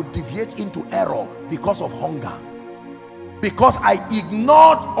that I would deviate into error because of hunger? Because I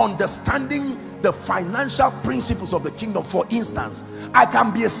ignored understanding the financial principles of the kingdom. For instance, I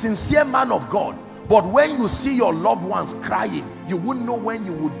can be a sincere man of God, but when you see your loved ones crying, you wouldn't know when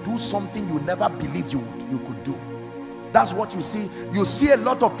you would do something you never believed you could do. That's what you see. You see a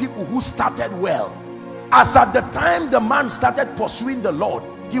lot of people who started well. As at the time the man started pursuing the Lord,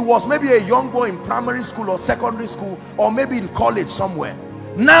 he was maybe a young boy in primary school or secondary school or maybe in college somewhere.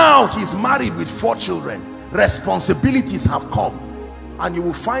 Now he's married with 4 children. Responsibilities have come. And you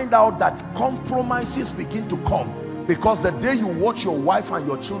will find out that compromises begin to come. Because the day you watch your wife and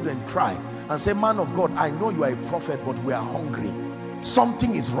your children cry and say, man of God, I know you are a prophet, but we are hungry.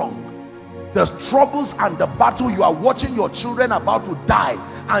 Something is wrong. The troubles and the battle, you are watching your children about to die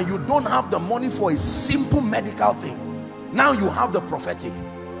and you don't have the money for a simple medical thing. Now you have the prophetic.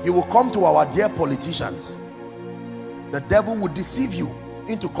 You will come to our dear politicians. The devil will deceive you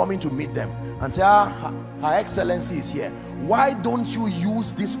into coming to meet them and say, Her Excellency is here. Why don't you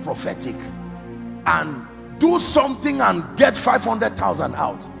use this prophetic and do something and get 500,000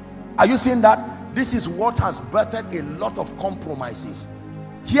 out? Are you seeing that? This is what has birthed a lot of compromises.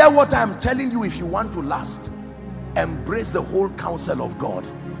 Hear what I am telling you. If you want to last, embrace the whole counsel of God.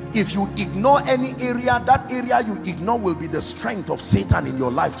 If you ignore any area, that area you ignore will be the strength of Satan in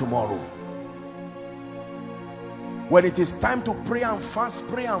your life tomorrow. When it is time to pray and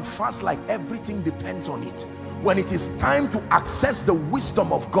fast like everything depends on it. When it is time to access the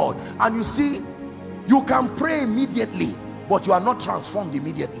wisdom of God, and you see, you can pray immediately, but you are not transformed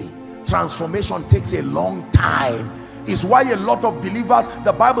immediately. Transformation takes a long time. Is why a lot of believers,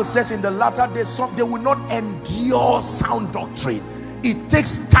 the Bible says in the latter days, they will not endure sound doctrine. It takes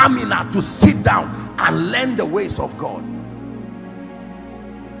stamina to sit down and learn the ways of God.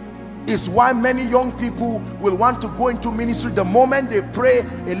 It's why many young people will want to go into ministry. The moment they pray,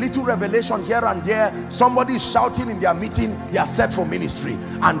 a little revelation here and there, somebody is shouting in their meeting, they are set for ministry,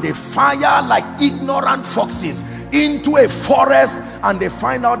 and they fire like ignorant foxes into a forest, and they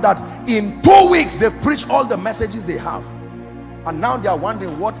find out that in 2 weeks they've preached all the messages they have, and now they are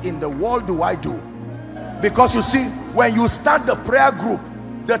wondering, what in the world do I do? Because you see, when you start the prayer group,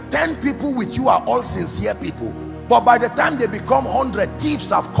 the 10 people with you are all sincere people, but by the time they become 100, thieves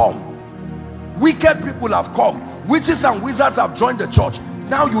have come, wicked people have come, witches and wizards have joined the church.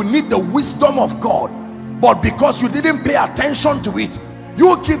 Now you need the wisdom of God, but because you didn't pay attention to it,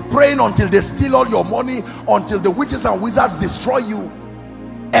 you keep praying until they steal all your money, until the witches and wizards destroy you,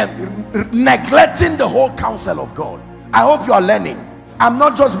 and neglecting the whole counsel of God. I hope you are learning. I'm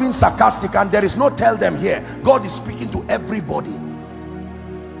not just being sarcastic, and there is no tell them here. God is speaking to everybody.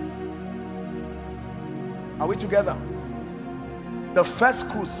 Are we together? The first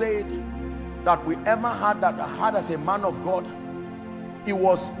crusade that we ever had, that I had as a man of God,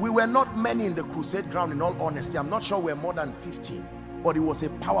 we were not many in the crusade ground, in all honesty. I'm not sure we're more than 50, but it was a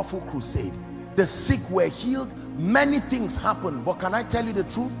powerful crusade. The sick were healed, many things happened. But can I tell you the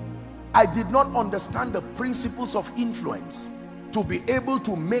truth? I did not understand the principles of influence to be able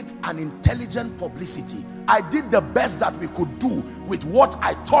to make an intelligent publicity. I did the best that we could do with what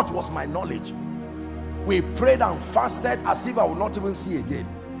I thought was my knowledge. We prayed and fasted as if I would not even see again.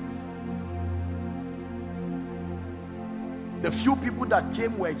 The few people that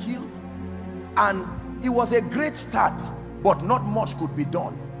came were healed, and it was a great start, but not much could be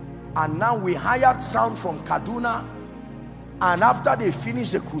done. And now we hired sound from Kaduna, and after they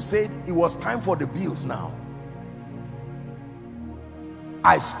finished the crusade, it was time for the bills now.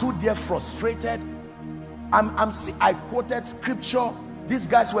 I stood there frustrated. I quoted scripture. These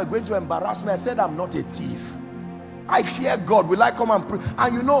guys were going to embarrass me. I said, I'm not a thief. I fear God. Will I come and preach?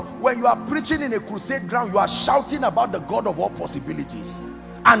 And you know, when you are preaching in a crusade ground, you are shouting about the God of all possibilities.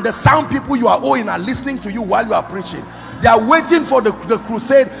 And the sound people you are owing are listening to you while you are preaching. They are waiting for the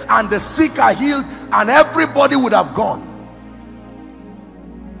crusade, and the sick are healed, and everybody would have gone.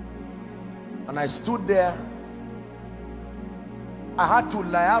 And I stood there. I had to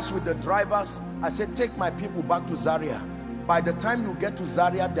liaise with the drivers. I said, take my people back to Zaria. By the time you get to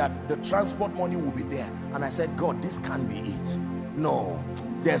Zaria, that the transport money will be there. And I said, God, this can't be it. No,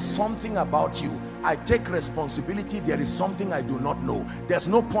 there's something about you. I take responsibility. There is something I do not know. There's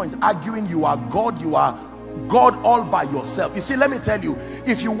no point arguing. You are God. You are God all by yourself. You see, let me tell you,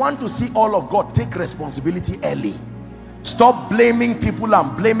 if you want to see all of God, take responsibility early. Stop blaming people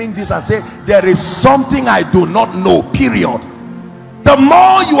and blaming this and say, there is something I do not know, period. The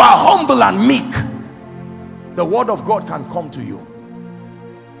more you are humble and meek, the word of God can come to you.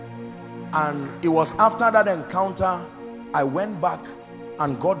 And it was after that encounter, I went back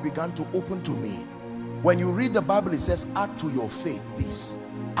and God began to open to me. When you read the Bible, it says, add to your faith this,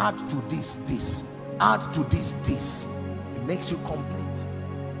 add to this, add to this. It makes you complete.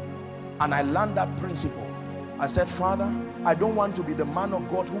 And I learned that principle. I said, Father, I don't want to be the man of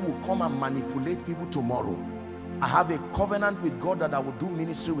God who will come and manipulate people tomorrow. I have a covenant with God that I will do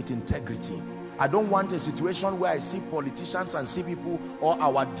ministry with integrity. I don't want a situation where I see politicians and see people, or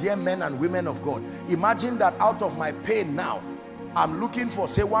our dear men and women of God. Imagine that out of my pay now, I'm looking for,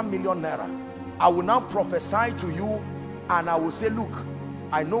 say, 1 million naira. I will now prophesy to you and I will say, look,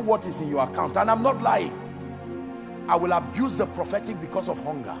 I know what is in your account, and I'm not lying. I will abuse the prophetic because of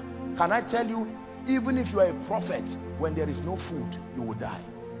hunger. Can I tell you, even if you are a prophet, when there is no food, you will die.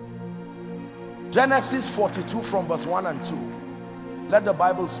 Genesis 42 from verse 1 and 2. Let the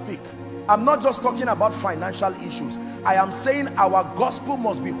Bible speak. I'm not just talking about financial issues. I am saying our gospel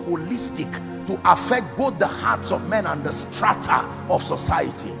must be holistic to affect both the hearts of men and the strata of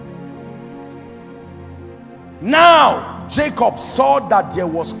society. Now Jacob saw that there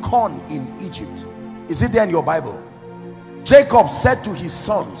was corn in Egypt. Is it there in your Bible? Jacob said to his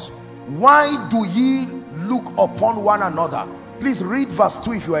sons, why do ye look upon one another? Please read verse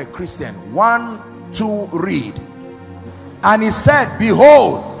 2 if you are a Christian. 1, 2, read. And he said,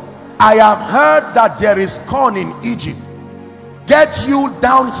 behold, I have heard that there is corn in Egypt. Get you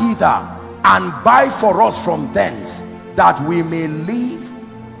down hither and buy for us from thence, that we may live.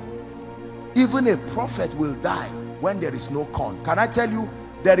 Even a prophet will die when there is no corn. Can I tell you,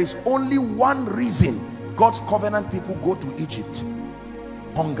 there is only one reason God's covenant people go to Egypt: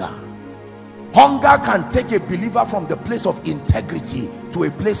 hunger. Hunger can take a believer from the place of integrity to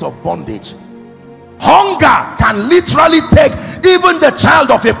a place of bondage. Hunger can literally take even the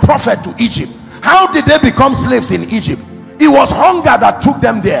child of a prophet to Egypt. How did they become slaves in Egypt? It was hunger that took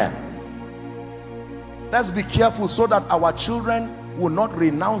them there. Let's be careful so that our children will not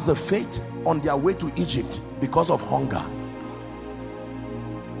renounce the faith on their way to Egypt because of hunger.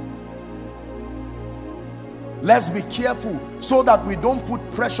 Let's be careful so that we don't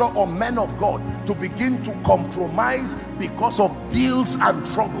put pressure on men of God to begin to compromise because of bills and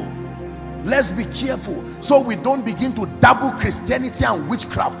trouble. Let's be careful so we don't begin to dabble Christianity and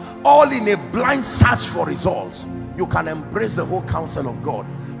witchcraft, all in a blind search for results. You can embrace the whole counsel of God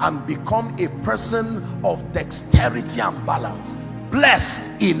and become a person of dexterity and balance,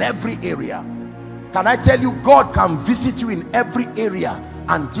 blessed in every area. Can I tell you, God can visit you in every area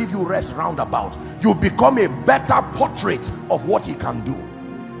and give you rest roundabout. You become a better portrait of what he can do.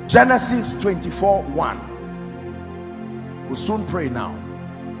 Genesis 24:1. We'll soon pray now.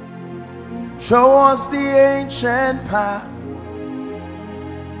 Show us the ancient path.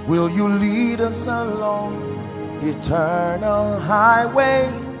 Will you lead us along eternal highway?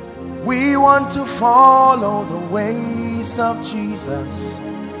 We want to follow the ways of Jesus.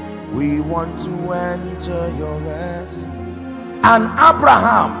 We want to enter your rest. And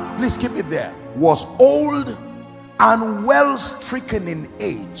Abraham, please keep it there, was old and well stricken in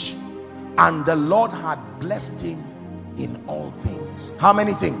age, and the Lord had blessed him in all things. How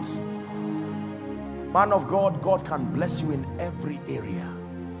many things? Man of God, God can bless you in every area.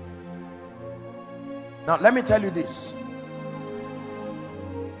 Now let me tell you this.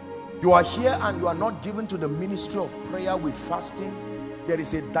 You are here and you are not given to the ministry of prayer with fasting. There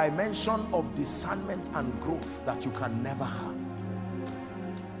is a dimension of discernment and growth that you can never have.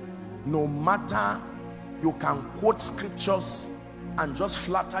 No matter, you can quote scriptures and just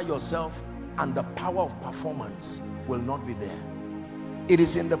flatter yourself, and the power of performance will not be there. It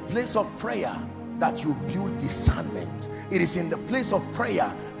is in the place of prayer that you build discernment. It is in the place of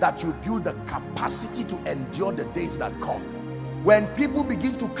prayer that you build the capacity to endure the days that come. When people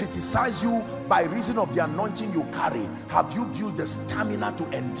begin to criticize you by reason of the anointing you carry, have you built the stamina to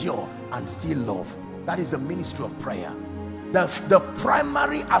endure and still love? That is the ministry of prayer. The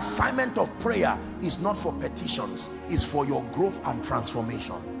primary assignment of prayer is not for petitions, it's for your growth and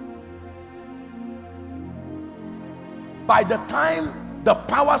transformation. By the time the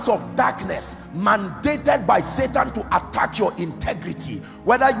powers of darkness mandated by Satan to attack your integrity,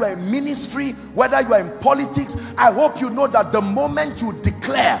 whether you are in ministry, whether you are in politics. I hope you know that the moment you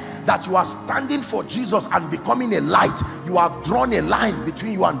declare that you are standing for Jesus and becoming a light, you have drawn a line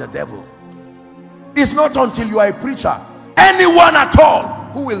between you and the devil. It's not until you are a preacher, anyone at all,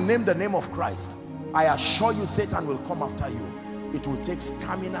 who will name the name of Christ, I assure you Satan will come after you. It will take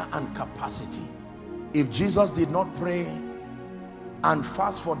stamina and capacity. If Jesus did not pray and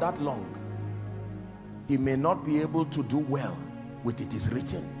fast for that long, he may not be able to do well with it is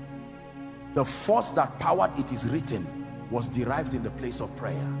written. The force that powered it is written was derived in the place of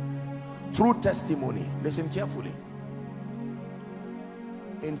prayer. Through testimony, listen carefully.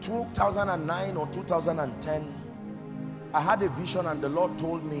 In 2009 or 2010, I had a vision and the Lord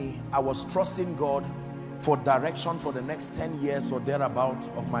told me I was trusting God for direction for the next 10 years or thereabout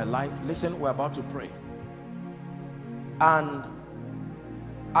of my life. Listen, we're about to pray. And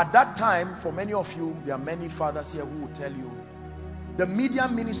at that time, for many of you, there are many fathers here who will tell you, the media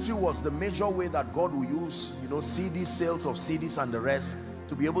ministry was the major way that God will use, you know, CD sales of CDs and the rest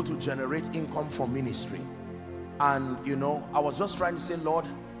to be able to generate income for ministry. And, you know, I was just trying to say, Lord,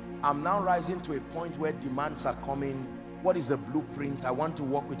 I'm now rising to a point where demands are coming. What is the blueprint? I want to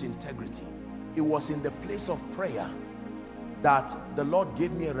walk with integrity. It was in the place of prayer that the Lord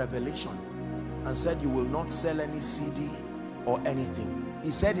gave me a revelation and said, you will not sell any CD or anything.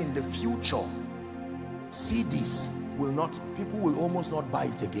 He said in the future, CDs will not, people will almost not buy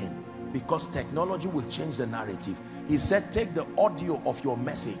it again because technology will change the narrative. He said, take the audio of your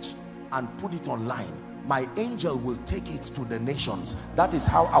message and put it online. My angel will take it to the nations. That is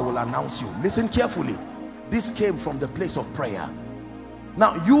how I will announce you. Listen carefully. This came from the place of prayer.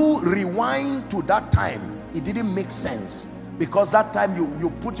 Now you rewind to that time, it didn't make sense because that time you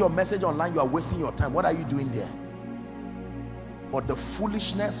put your message online, you are wasting your time. What are you doing there? But the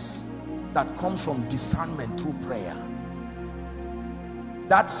foolishness that comes from discernment through prayer,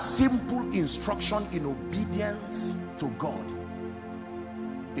 that simple instruction in obedience to God,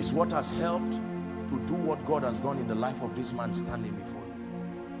 is what has helped to do what God has done in the life of this man standing before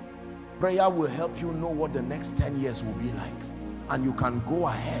you. Prayer will help you know what the next 10 years will be like, and you can go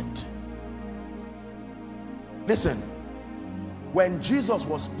ahead. Listen, when Jesus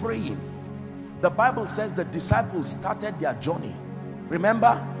was praying, the Bible says the disciples started their journey.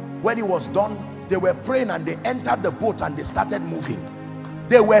 Remember, when he was done, they were praying and they entered the boat and they started moving.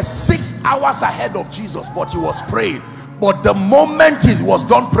 They were 6 hours ahead of Jesus, but he was praying. But the moment he was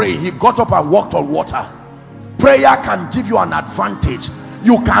done praying, he got up and walked on water. Prayer can give you an advantage.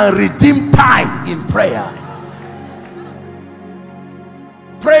 You can redeem time in prayer.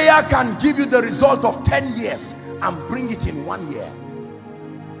 Prayer can give you the result of 10 years and bring it in 1 year.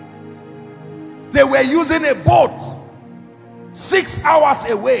 They were using a boat 6 hours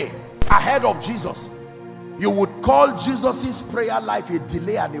away ahead of Jesus. You would call Jesus's prayer life a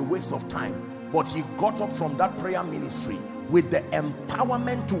delay and a waste of time, but he got up from that prayer ministry with the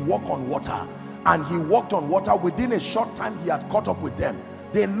empowerment to walk on water, and he walked on water. Within a short time he had caught up with them.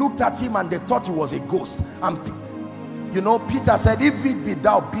 They looked at him and they thought he was a ghost. And you know, Peter said, if it be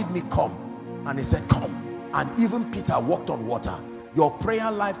thou, bid me come. And he said, come. And even Peter walked on water. Your prayer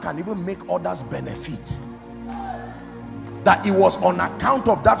life can even make others benefit. That it was on account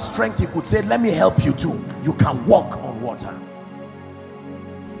of that strength he could say, let me help you too. You can walk on water.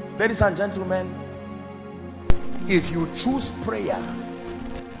 Ladies and gentlemen, if you choose prayer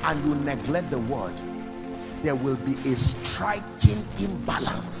and you neglect the word, there will be a striking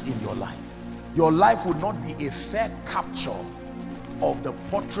imbalance in your life. Your life will not be a fair capture of the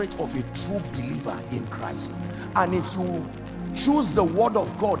portrait of a true believer in Christ. And if you choose the word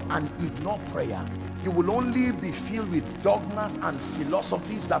of God and ignore prayer, you will only be filled with dogmas and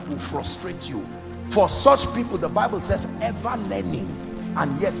philosophies that will frustrate you. For such people, the Bible says, ever learning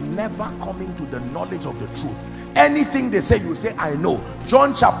and yet never coming to the knowledge of the truth. Anything they say, you say, I know.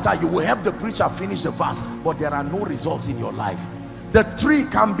 John chapter, you will help the preacher finish the verse, but there are no results in your life. The tree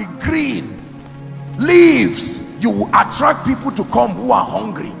can be green, leaves, you will attract people to come who are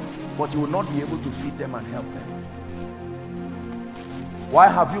hungry, but you will not be able to feed them and help them. Why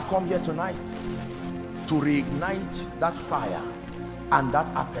have you come here tonight? To reignite that fire and that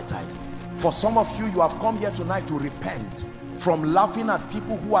appetite. For some of you, you have come here tonight to repent from laughing at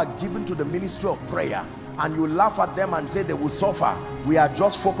people who are given to the ministry of prayer, and you laugh at them and say they will suffer. We are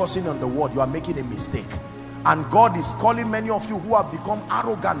just focusing on the word. You are making a mistake. And God is calling many of you who have become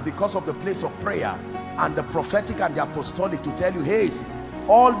arrogant because of the place of prayer and the prophetic and the apostolic to tell you, hey,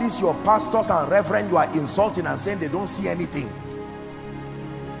 all these your pastors and reverend you are insulting and saying they don't see anything.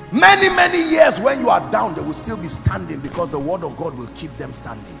 Many years when you are down, they will still be standing because the word of God will keep them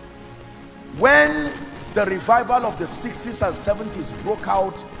standing. When the revival of the 60s and 70s broke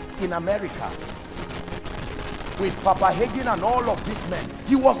out in America with Papa Hagin and all of these men,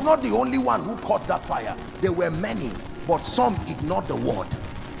 he was not the only one who caught that fire. There were many, but some ignored the word.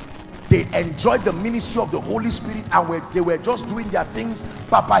 They enjoyed the ministry of the Holy Spirit, and they were just doing their things.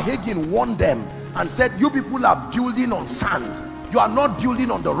 Papa Hagin warned them and said, you people are building on sand. You are not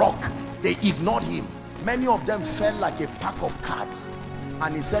building on the rock. They ignored him. Many of them fell like a pack of cards.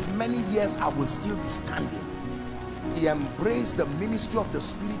 And he said, many years I will still be standing. He embraced the ministry of the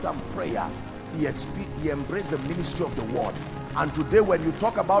Spirit and prayer. He embraced the ministry of the word. And today when you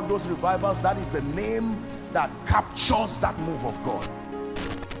talk about those revivals, that is the name that captures that move of God.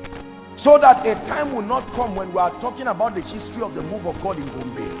 So that a time will not come when we are talking about the history of the move of God in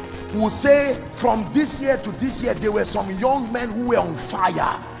Bombay. We'll say from this year to this year, there were some young men who were on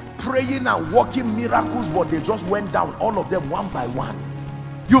fire, praying and working miracles, but they just went down, all of them one by one.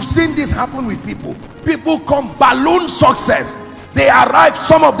 You've seen this happen with people. People come, balloon success. They arrive,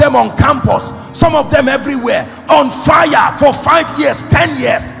 some of them on campus, some of them everywhere, on fire for 5 years, 10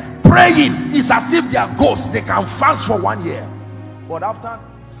 years, praying. It's as if they are ghosts. They can fast for 1 year. But after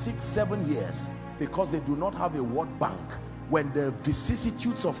 6, 7 years, because they do not have a word bank, when the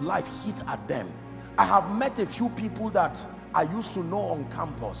vicissitudes of life hit at them. I have met a few people that I used to know on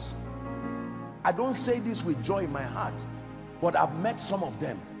campus. I don't say this with joy in my heart, but I've met some of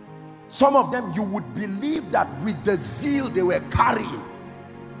them. Some of them, you would believe that with the zeal they were carrying,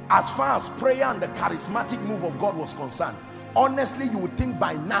 as far as prayer and the charismatic move of God was concerned, honestly, you would think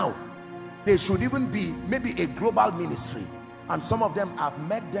by now they should even be maybe a global ministry. And some of them, I've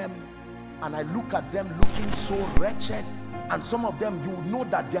met them and I look at them looking so wretched, and some of them, you would know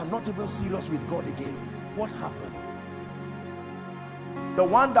that they are not even serious with God again. What happened? The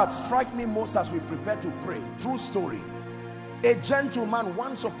one that struck me most as we prepare to pray, true story. A gentleman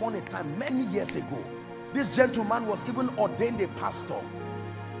once upon a time, many years ago, this gentleman was even ordained a pastor.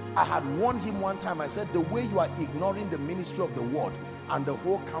 I had warned him one time. I said, the way you are ignoring the ministry of the word and the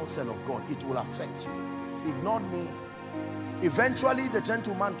whole counsel of God, it will affect you. Ignored me. Eventually the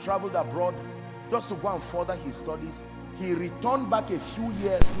gentleman traveled abroad just to go and further his studies. He returned back a few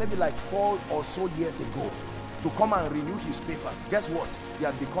years, maybe like 4 or so years ago, to come and renew his papers. Guess what? He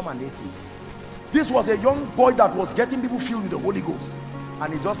had become an atheist. This was a young boy that was getting people filled with the Holy Ghost.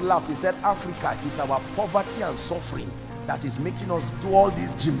 And he just laughed. He said, Africa is our poverty and suffering that is making us do all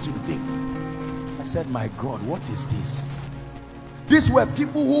these gym things. I said, my God, what is this? These were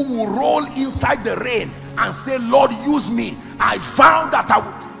people who will roll inside the rain and say, Lord, use me. I found that I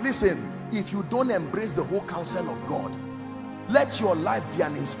would. Listen, if you don't embrace the whole counsel of God, let your life be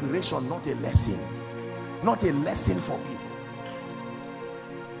an inspiration, not a lesson. Not a lesson for people.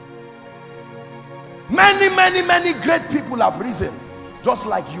 Many great people have risen just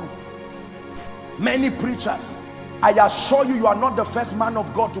like you. Many preachers. I assure you, you are not the first man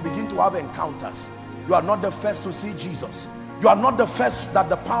of God to begin to have encounters. You are not the first to see Jesus. You are not the first that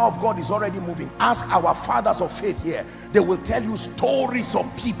the power of God is already moving. Ask our fathers of faith here. They will tell you stories of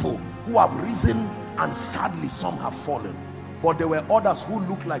people who have risen, and sadly some have fallen. But there were others who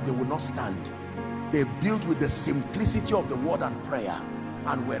looked like they would not stand. They built with the simplicity of the word and prayer.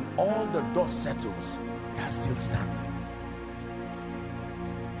 And when all the dust settles, they are still standing.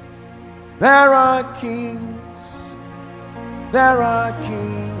 There are kings, there are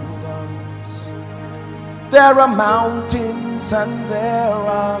kingdoms, there are mountains and there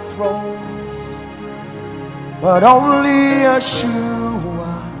are thrones, but only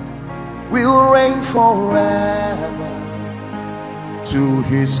Yeshua will reign forever. To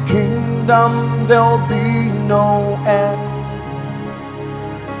his kingdom there'll be no end.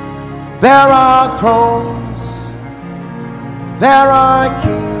 There are thrones, there are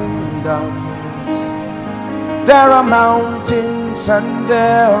kingdoms, there are mountains and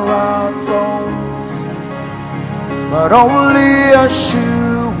there are thrones, but only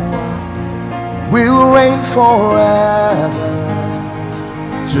Yeshua will reign forever.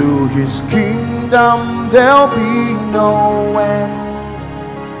 To his kingdom there'll be no end.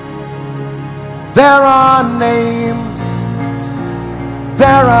 There are names,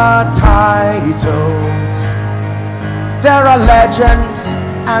 there are titles, there are legends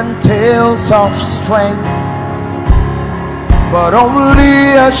and tales of strength, but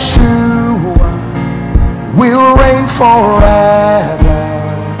only Yeshua will reign forever.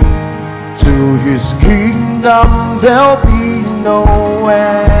 To his kingdom there'll be no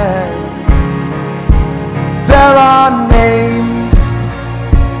end. There are names,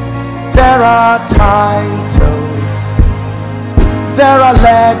 there are titles, there are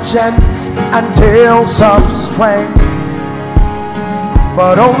legends legends and tales of strength,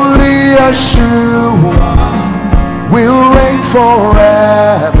 but only Yeshua will reign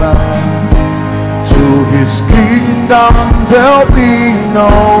forever. To his kingdom there'll be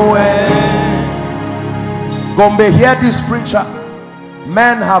no end. Gombe, hear this preacher.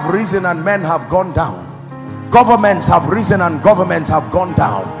 Men have risen and men have gone down. Governments have risen and governments have gone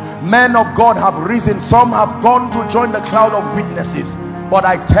down. Men of God have risen. Some have gone to join the cloud of witnesses. But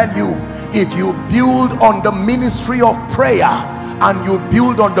I tell you, if you build on the ministry of prayer and you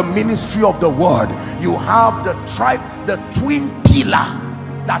build on the ministry of the word, you have the twin pillar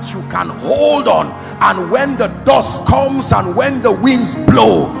that you can hold on, and when the dust comes and when the winds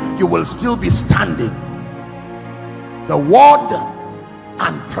blow, you will still be standing. The word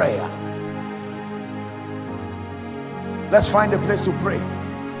and prayer. Let's find a place to pray.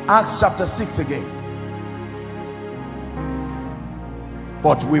 Acts chapter 6 again.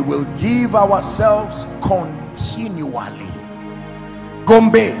 But we will give ourselves continually.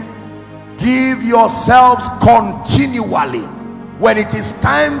 Gombe, give yourselves continually. When it is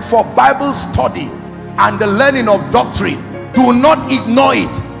time for Bible study and the learning of doctrine, do not ignore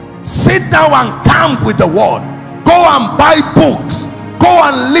it. Sit down and camp with the word. Go and buy books. Go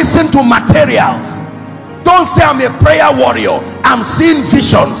and listen to materials. Don't say I'm a prayer warrior, I'm seeing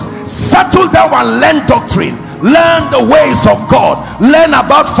visions. Settle down and learn doctrine. Learn the ways of God. Learn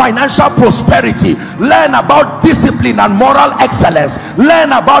about financial prosperity. Learn about discipline and moral excellence. Learn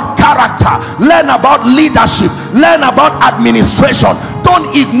about character. Learn about leadership. Learn about administration.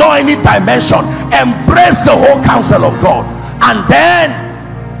 Don't ignore any dimension. Embrace the whole counsel of God, and then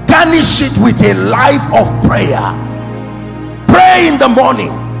garnish it with a life of prayer. Pray in the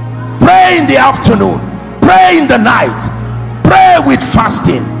morning, pray in the afternoon, pray in the night, pray with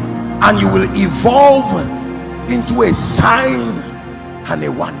fasting, and you will evolve into a sign and a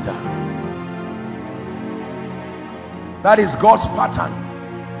wonder. That is God's pattern.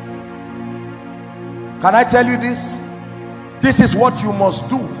 Can I tell you this? This is what you must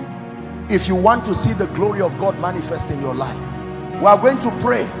do if you want to see the glory of God manifest in your life. We are going to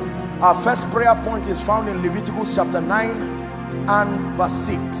pray. Our first prayer point is found in Leviticus chapter 9 and verse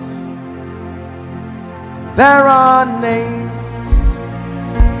 6. There are names,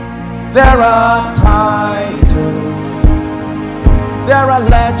 there are titles, there are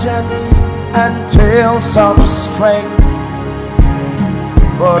legends and tales of strength,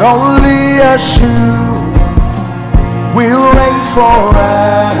 but only Yeshua will reign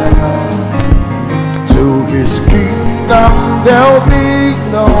forever. To his kingdom there'll be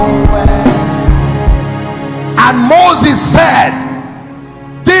no end. And Moses said,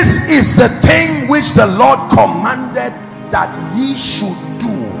 this is the thing which the Lord commanded that ye should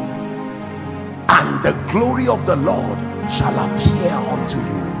do, and the glory of the Lord shall appear unto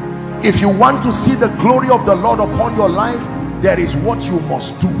you. If you want to see the glory of the Lord upon your life, there is what you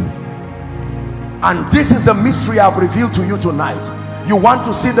must do. And this is the mystery I've revealed to you tonight. You want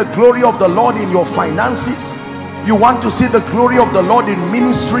to see the glory of the Lord in your finances, you want to see the glory of the Lord in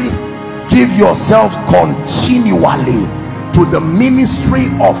ministry, give yourself continually to the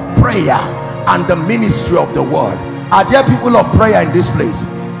ministry of prayer and the ministry of the word. Are there people of prayer in this place?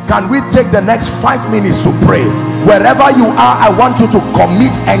 Can we take the next 5 minutes to pray? Wherever you are, I want you to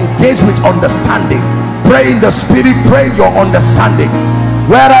commit, engage with understanding. Pray in the spirit, pray your understanding.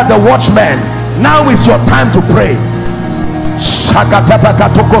 Where are the watchmen? Now is your time to pray.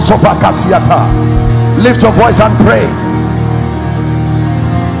 Lift your voice and pray.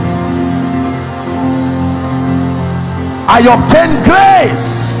 I obtain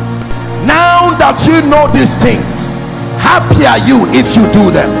grace. Now that you know these things, happy are you if you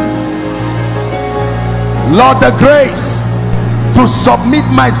do them. Lord, the grace to submit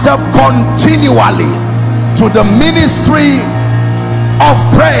myself continually to the ministry of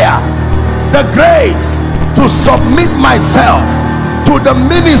prayer, the grace to submit myself to the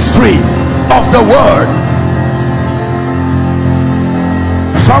ministry of the word.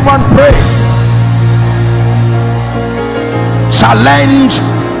 Someone pray. Challenge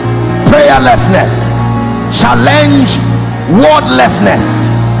prayerlessness, challenge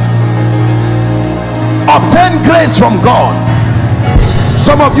wordlessness. Obtain grace from God.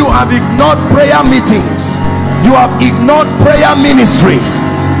 Some of you have ignored prayer meetings, you have ignored prayer ministries.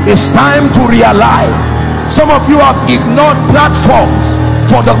 It's time to realize. Some of you have ignored platforms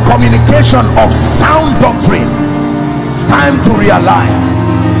for the communication of sound doctrine. It's time to realize.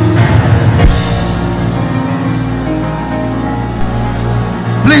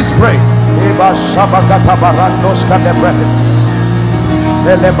 Please pray.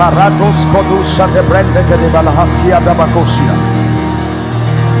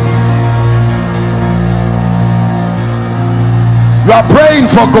 You are praying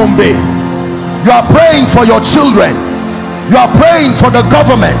for Gombe. You are praying for your children. You are praying for the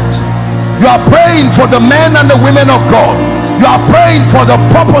government. You are praying for the men and the women of God. You are praying for the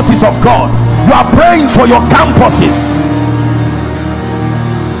purposes of God. You are praying for your campuses.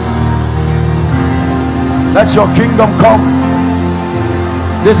 Let your kingdom come.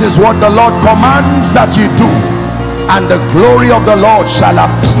 This is what the Lord commands that you do, and the glory of the Lord shall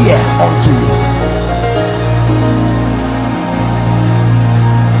appear unto you.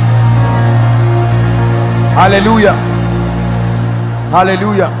 Hallelujah.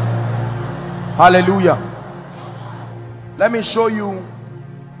 Hallelujah. Hallelujah. Let me show you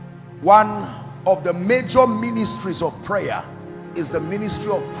one of the major ministries of prayer is the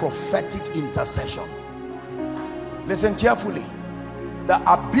ministry of prophetic intercession. Listen carefully. The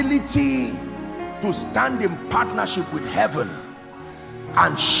ability to stand in partnership with heaven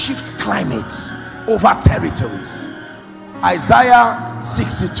and shift climates over territories. Isaiah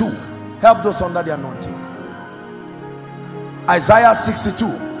 62. Help those under the anointing. Isaiah 62.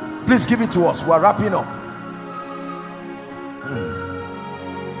 Please give it to us. We're wrapping up.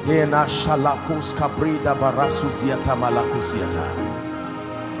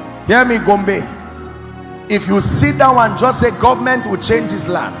 Hear me, Gombe. If you sit down and just say government will change this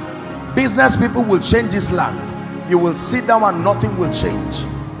land, business people will change this land, you will sit down and nothing will change.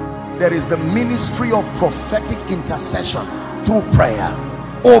 There is the ministry of prophetic intercession through prayer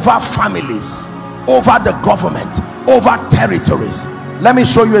over families, over the government, over territories. Let me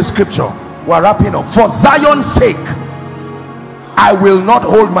show you a scripture. We're wrapping up. For Zion's sake I will not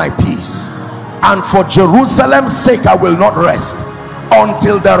hold my peace, and for Jerusalem's sake I will not rest,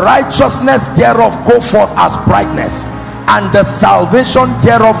 until the righteousness thereof go forth as brightness, and the salvation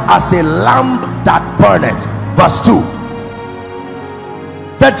thereof as a lamp that burneth. Verse 2.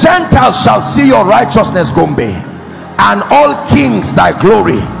 The Gentiles shall see your righteousness, Gombe, and all kings thy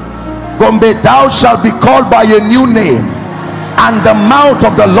glory. Gombe, thou shalt be called by a new name, and the mouth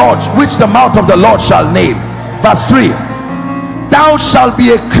of the Lord, which the mouth of the Lord shall name. Verse 3. Thou shalt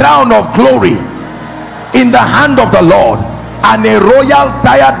be a crown of glory in the hand of the Lord, and a royal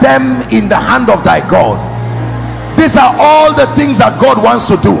diadem in the hand of thy God. These are all the things that God wants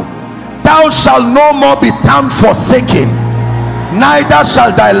to do. Thou shalt no more be termed forsaken, neither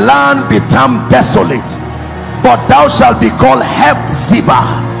shall thy land be termed desolate, but thou shalt be called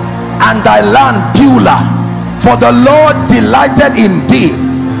Hephzibah, and thy land Beulah, for the Lord delighted in thee,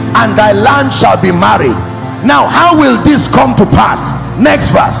 and thy land shall be married. Now how will this come to pass? Next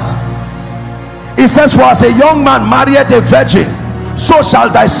verse. It says, for as a young man marrieth a virgin, so shall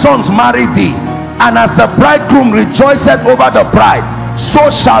thy sons marry thee, and as the bridegroom rejoiceth over the bride, so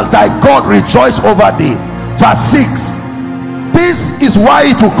shall thy God rejoice over thee. Verse 6. This is why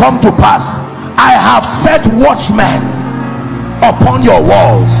it will come to pass. I have set watchmen upon your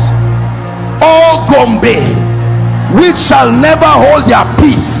walls, O Gombe, which shall never hold their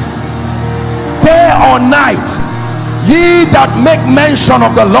peace day or night. Ye that make mention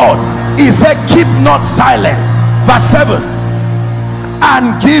of the Lord, he said, keep not silent. Verse 7.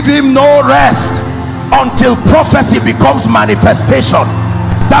 And give him no rest until prophecy becomes manifestation.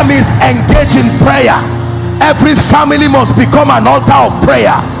 That means engage in prayer. Every family must become an altar of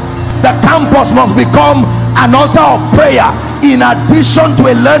prayer. The campus must become an altar of prayer. In addition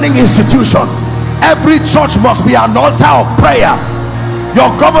to a learning institution, every church must be an altar of prayer. Your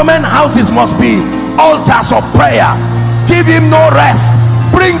government houses must be altars of prayer. Give him no rest.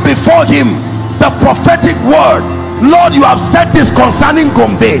 Bring before him the prophetic word. Lord, you have said this concerning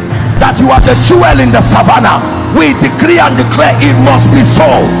Gombe, that you are the jewel in the savannah. We decree and declare it must be so.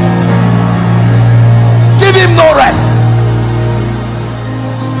 Give him no rest.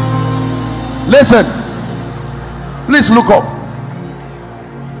 Listen, please look up.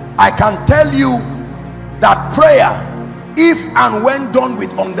 I can tell you that prayer, if and when done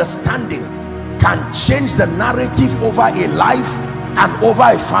with understanding, can change the narrative over a life and over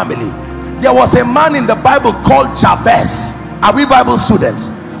a family. There was a man in the Bible called Jabez. Are we Bible students?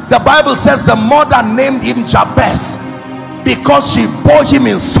 The Bible says the mother named him Jabez because she bore him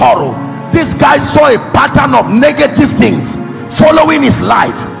in sorrow. This guy saw a pattern of negative things following his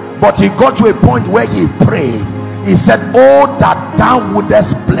life, but he got to a point where he prayed. He said, oh, that thou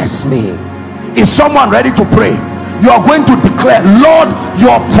wouldest bless me. Is someone ready to pray? You are going to declare, Lord,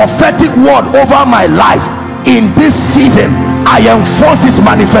 your prophetic word over my life in this season, I enforce its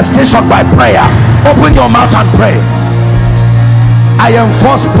manifestation by prayer. Open your mouth and pray. I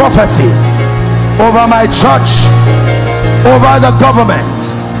enforce prophecy over my church, over the government,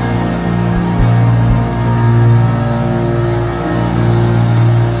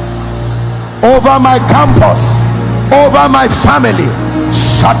 over my campus, over my family.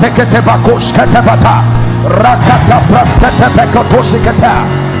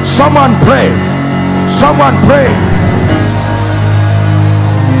 Someone pray. Someone pray.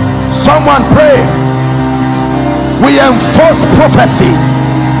 Someone pray. We enforce prophecy.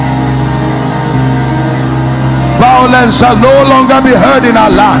 Violence shall no longer be heard in our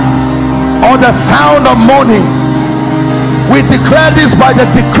land, or the sound of mourning. We declare this by the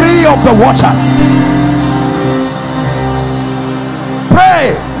decree of the watchers.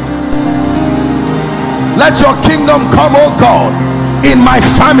 Pray. Let your kingdom come, oh God, in my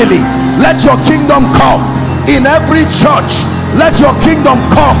family. Let your kingdom come in every church. Let your kingdom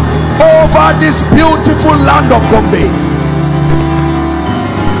come over this beautiful land of Gombe.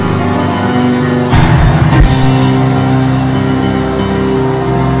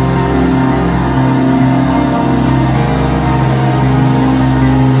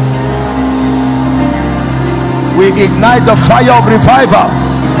 We ignite the fire of revival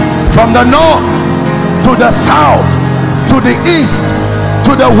from the north to the south, to the east,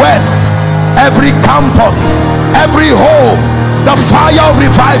 to the west, every campus, every home. The fire of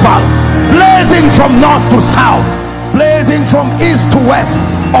revival blazing from north to south, blazing from east to west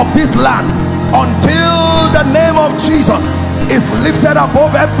of this land, until the name of Jesus is lifted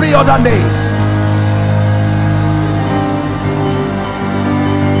above every other name.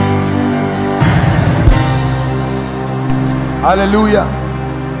 Hallelujah.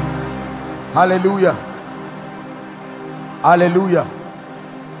 Hallelujah. Hallelujah.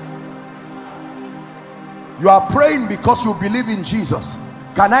 You are praying because you believe in Jesus.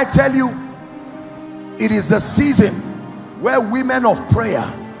 Can I tell you, it is the season where women of prayer,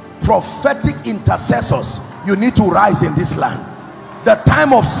 prophetic intercessors, you need to rise in this land. The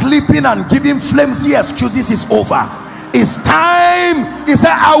time of sleeping and giving flimsy excuses is over. It's time. He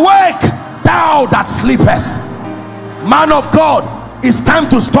said, awake thou that sleepest. Man of God, it's time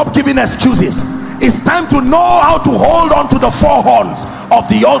to stop giving excuses. It's time to know how to hold on to the four horns of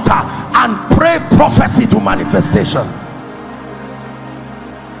the altar and pray prophecy to manifestation.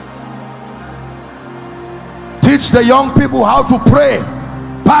 Teach the young people how to pray.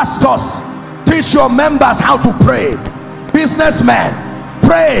 Pastors, teach your members how to pray. Businessmen,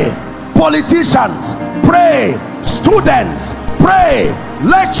 pray. Politicians, pray. Students, pray.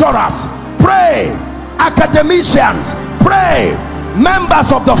 Lecturers, pray. Academicians, pray.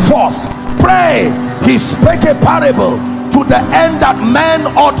 Members of the force, pray. He spake a parable to the end that men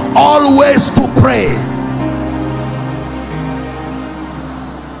ought always to pray.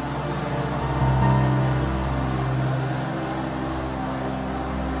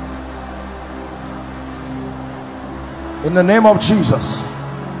 In the name of Jesus.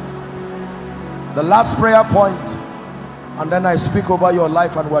 The last prayer point, and then I speak over your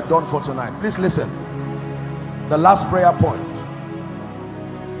life and we're done for tonight. Please listen. The last prayer point.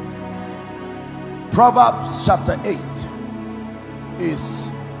 Proverbs chapter 8 is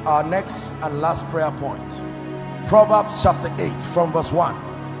our next and last prayer point. Proverbs chapter 8 from verse 1.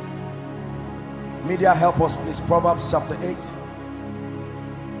 Media, help us please. Proverbs chapter 8.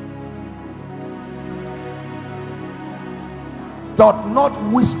 Doth not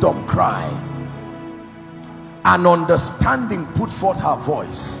wisdom cry, and understanding put forth her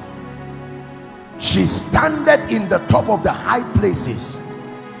voice? She standeth in the top of the high places,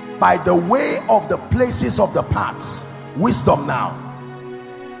 by the way of the places of the paths. Wisdom now.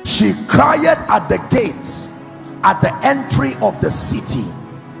 She crieth at the gates, at the entry of the city.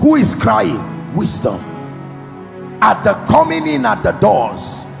 Who is crying? Wisdom. At the coming in at the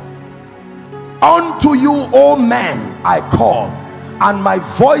doors. Unto you, O men, I call, and my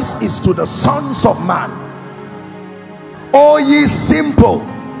voice is to the sons of man. O ye simple,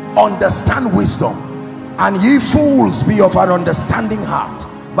 understand wisdom, and ye fools, be of an understanding heart.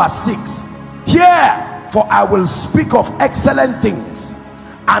 Verse 6. Hear, for I will speak of excellent things,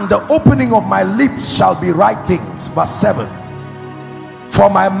 and the opening of my lips shall be right things. Verse 7. For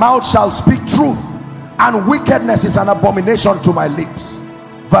my mouth shall speak truth, and wickedness is an abomination to my lips.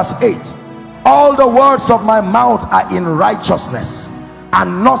 Verse 8. All the words of my mouth are in righteousness,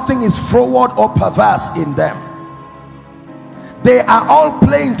 and nothing is froward or perverse in them. They are all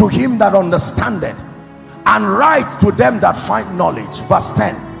plain to him that understandeth, and right to them that find knowledge. Verse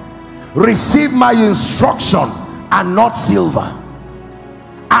 10. Receive my instruction, and not silver,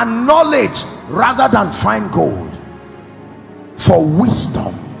 and knowledge rather than fine gold. For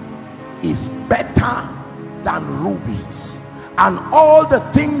wisdom is better than rubies, and all the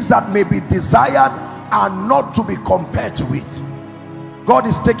things that may be desired are not to be compared to it. God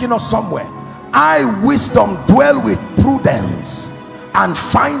is taking us somewhere. I, wisdom, dwell with prudence, and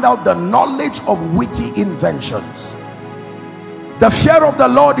find out the knowledge of witty inventions. The fear of the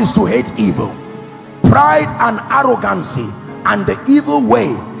Lord is to hate evil, pride and arrogancy, and the evil way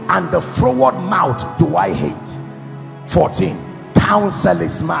and the froward mouth do I hate. 14. Counsel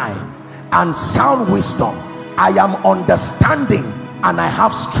is mine, and sound wisdom. I am understanding, and I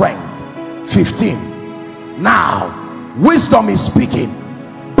have strength. 15. Now wisdom is speaking.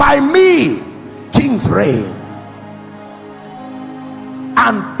 By me kings reign,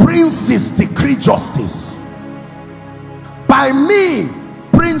 and princes decree justice. By me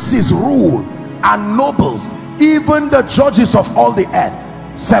princes rule, and nobles, even the judges of all the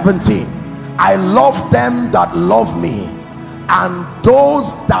earth. 17. I love them that love me, and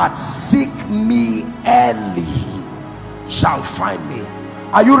those that seek me early shall find me.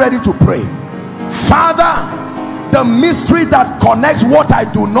 Are you ready to pray? Father, the mystery that connects what I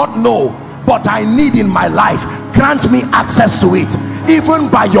do not know but I need in my life, grant me access to it, even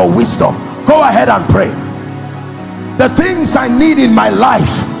by your wisdom. Go ahead and pray. The things I need in my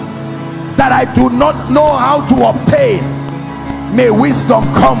life that I do not know how to obtain, may wisdom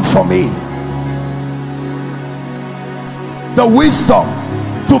come for me. The wisdom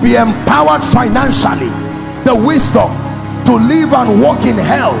to be empowered financially, the wisdom to live and walk in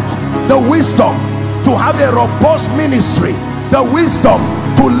health, the wisdom to have a robust ministry, the wisdom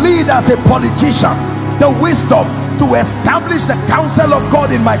to lead as a politician, the wisdom to establish the counsel of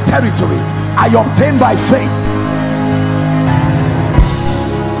God in my territory, I obtain by faith.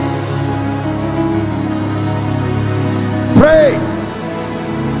 Pray.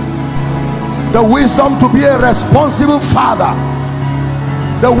 The wisdom to be a responsible father,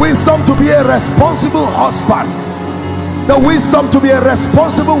 the wisdom to be a responsible husband, the wisdom to be a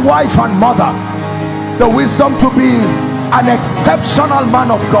responsible wife and mother, the wisdom to be an exceptional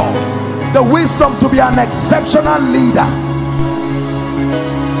man of God, the wisdom to be an exceptional leader.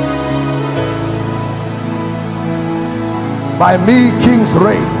 By me kings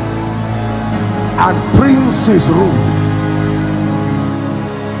reign, and princes rule.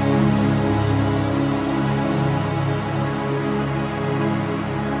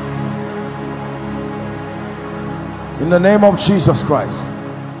 In the name of Jesus Christ.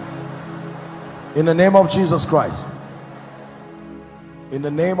 In the name of Jesus Christ. In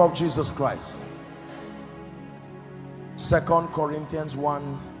the name of Jesus Christ. 2 Corinthians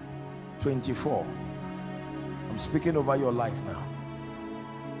 1:24. I'm speaking over your life now.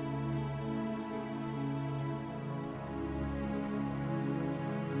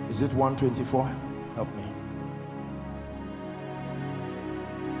 Is it 1:24? Help me.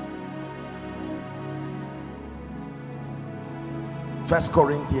 First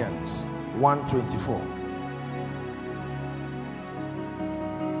Corinthians 1:24.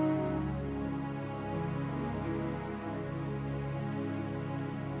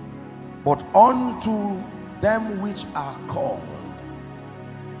 But unto them which are called,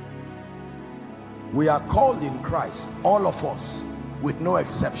 we are called in Christ, all of us, with no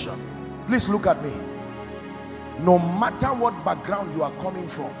exception. Please look at me. No matter what background you are coming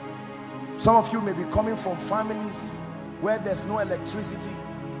from, some of you may be coming from families where there's no electricity.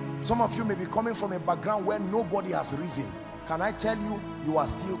 Some of you may be coming from a background where nobody has risen. Can I tell you, you are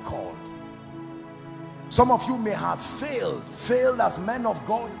still called. Some of you may have failed as men of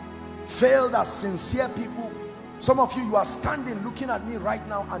God, failed as sincere people. Some of you, you are standing looking at me right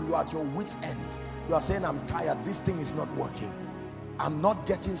now and you are at your wit's end. You are saying, I'm tired, this thing is not working, I'm not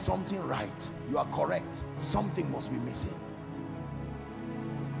getting something right. You are correct, something must be missing.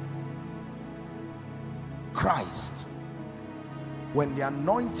 Christ, when the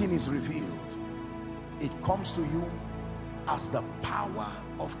anointing is revealed, it comes to you as the power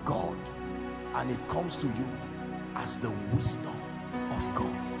of God, and it comes to you as the wisdom of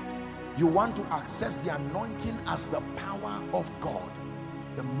God. You want to access the anointing as the power of God.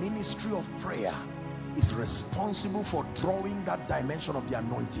 The ministry of prayer is responsible for drawing that dimension of the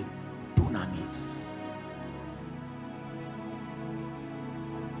anointing, dunamis.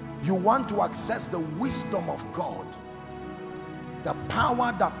 You want to access the wisdom of God. The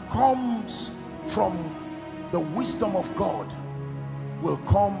power that comes from the wisdom of God will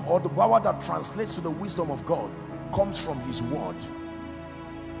come, or the power that translates to the wisdom of God comes from his word.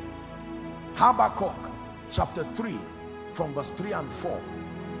 Habakkuk chapter 3 from verse 3 and 4.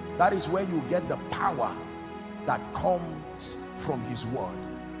 That is where you get the power that comes from his word,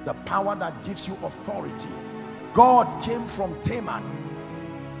 the power that gives you authority. God came from Teman,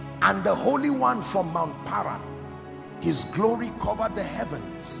 and the Holy One from Mount Paran. His glory covered the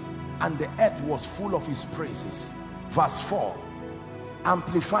heavens, and the earth was full of his praises. Verse 4,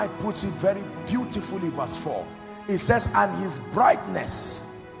 Amplified puts it very beautifully. Verse 4, it says, and his brightness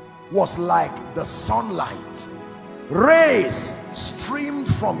was like the sunlight, rays streamed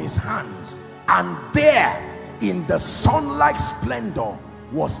from his hands, and there in the sun-like splendor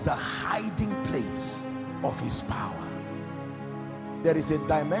was the hiding place of his power. There is a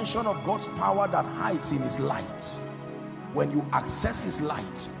dimension of God's power that hides in his light. When you access his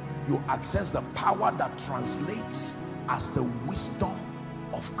light, you access the power that translates as the wisdom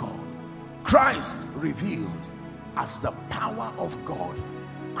of God. Christ revealed as the power of God.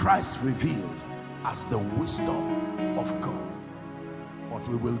 Christ revealed as the wisdom of God. But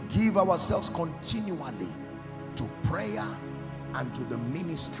we will give ourselves continually to prayer and to the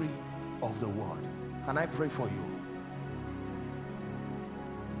ministry of the word. Can I pray for you?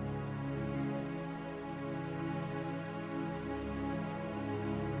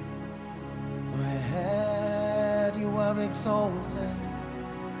 My head you have exalted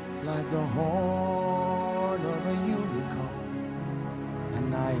like the horn of a unicorn,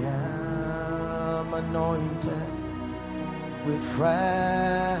 and I am anointed with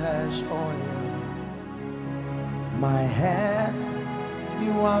fresh oil. My head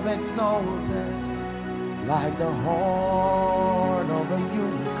you have exalted like the horn of a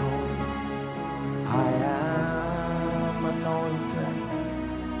unicorn. I am anointed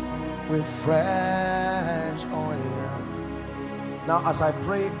with fresh oil. Now as I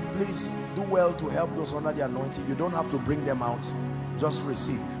pray, please do well to help those under the anointing. You don't have to bring them out, just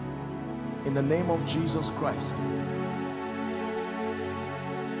receive. In the name of Jesus Christ.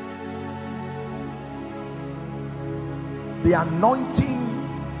 The anointing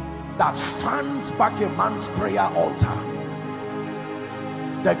that fans back a man's prayer altar,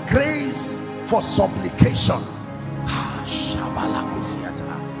 the grace for supplication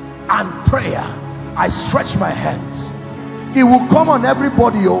and prayer. I stretch my hands. It will come on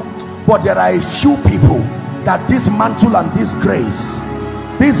everybody, but there are a few people that this mantle and this grace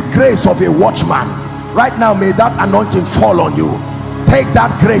of a watchman, right now, may that anointing fall on you. Take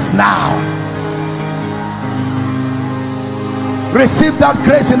that grace now. Receive that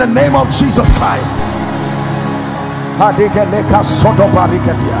grace in the name of Jesus Christ.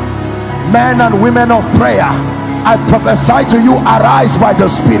 Men and women of prayer, I prophesy to you, arise by the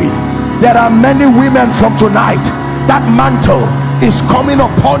Spirit. There are many women from tonight, that mantle is coming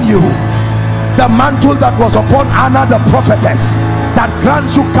upon you. The mantle that was upon Anna the prophetess, that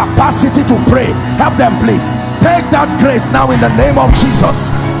grants you capacity to pray. Help them, please. Take that grace now in the name of Jesus.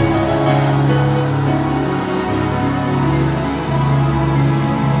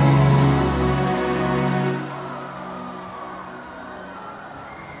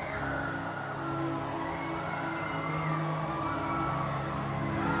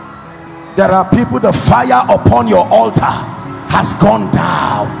 There are people, the fire upon your altar has gone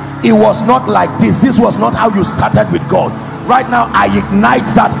down. It was not like this. This was not how you started with God. Right now, I ignite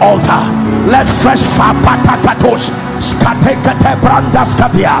that altar. Let fresh fire,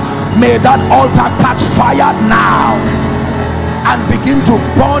 may that altar catch fire now and begin to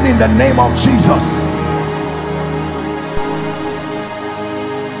burn in the name of Jesus.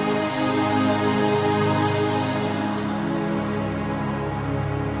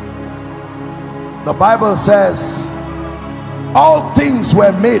 The Bible says all things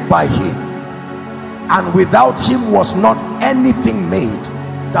were made by him, and without him was not anything made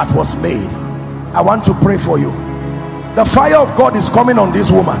that was made. I want to pray for you. The fire of God is coming on this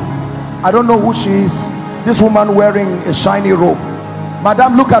woman. I don't know who she is. This woman wearing a shiny robe.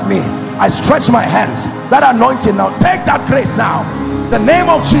 Madam, look at me. I stretch my hands. That anointing now, take that grace now. The name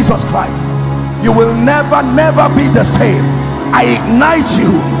of Jesus Christ. You will never be the same. I ignite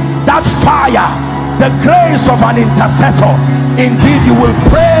you. That fire, the grace of an intercessor. Indeed, you will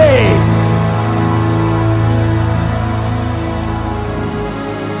pray.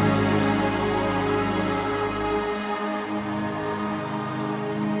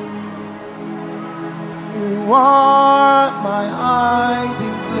 You are my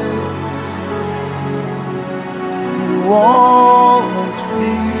hiding place. You always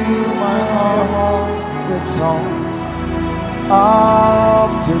fill my heart with songs of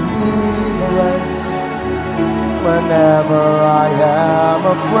deliverance. Whenever I am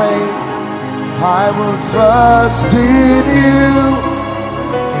afraid, I will trust in you.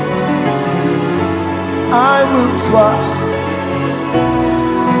 I will trust.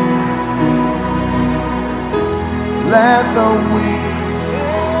 Let the weak say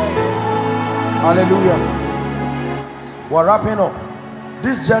hallelujah. We're wrapping up.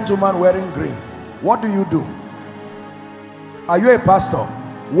 This gentleman wearing green, what do you do? Are you a pastor?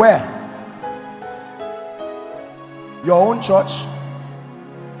 Where? Your own church?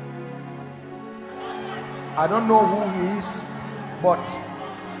 I don't know who he is, but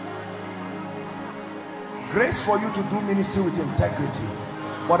Grace for you to do ministry with integrity.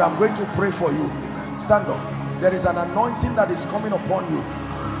 But I'm going to pray for you. Stand up. There is an anointing that is coming upon you.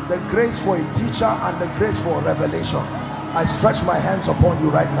 The grace for a teacher and the grace for a revelation. I stretch my hands upon you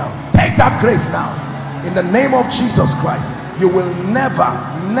right now. Take that grace now. In the name of Jesus Christ. You will never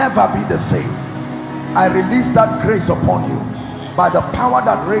be the same. I release that grace upon you by the power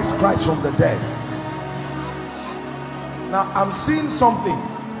that raised Christ from the dead. Now I'm seeing something.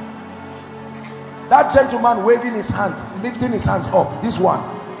 That gentleman waving his hands, lifting his hands up, this one,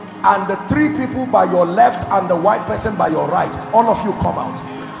 and the three people by your left and the white person by your right, all of you come out.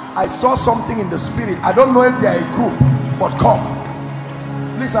 I saw something in the spirit. I don't know if they are a group, but come.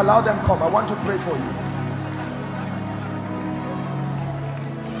 Please allow them come. I want to pray for you.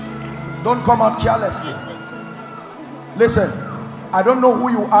 Don't come out carelessly. Listen, I don't know who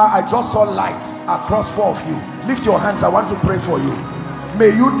you are. I just saw light across four of you. Lift your hands. I want to pray for you.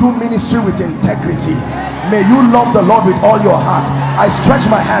 May you do ministry with integrity. May you love the Lord with all your heart. I stretch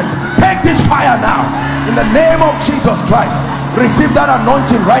my hands. Take this fire now. In the name of Jesus Christ. Receive that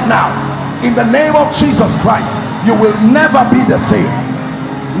anointing right now. In the name of Jesus Christ. You will never be the same.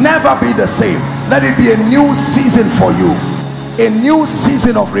 Never be the same. Let it be a new season for you. A new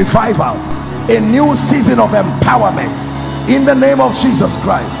season of revival. A new season of empowerment. In the name of Jesus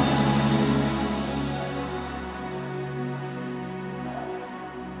Christ.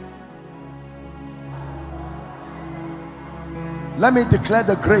 Let me declare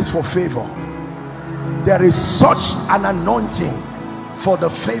the grace for favor. There is such an anointing for the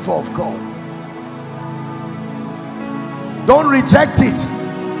favor of God. Don't reject it.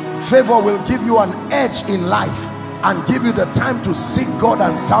 Favor will give you an edge in life and give you the time to seek God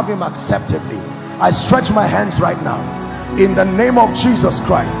and serve him acceptably. I stretch my hands right now in the name of Jesus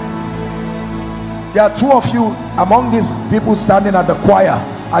Christ. There are two of you among these people standing at the choir.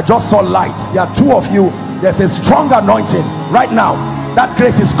 I just saw light. There are two of you. There's a strong anointing right now. That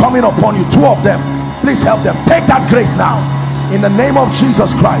grace is coming upon you. Two of them. Please help them. Take that grace now in the name of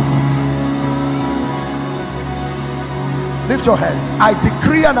Jesus Christ. Lift your hands. I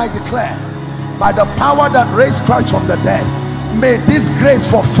decree and I declare by the power that raised Christ from the dead, may this grace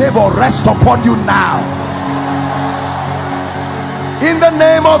for favor rest upon you now in the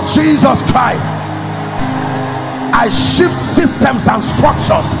name of Jesus Christ. I shift systems and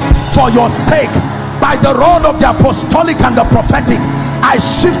structures for your sake. By the rod of the apostolic and the prophetic, I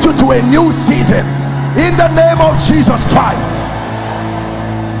shift you to a new season in the name of Jesus Christ.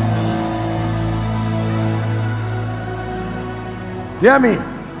 Hear me.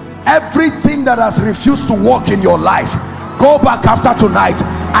 Everything that has refused to walk in your life, go back after tonight.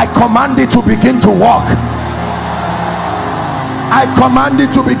 I command it to begin to walk. I command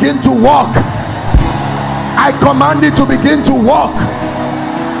it to begin to walk. I command it to begin to walk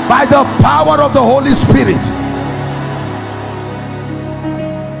by the power of the Holy Spirit.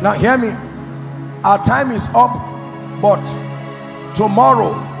 Now hear me. Our time is up, but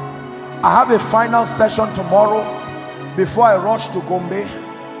tomorrow I have a final session tomorrow before I rush to Gombe.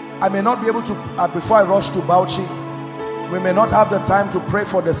 I may not be able to before I rush to Bauchi. We may not have the time to pray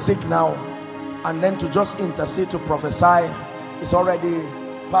for the sick now and then to just intercede, to prophesy. It's already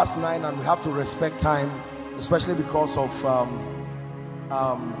past 9 and we have to respect time, especially because of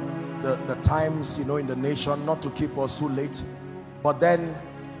the times, you know, in the nation, not to keep us too late. But then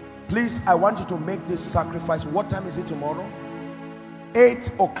please, I want you to make this sacrifice. What time is it tomorrow?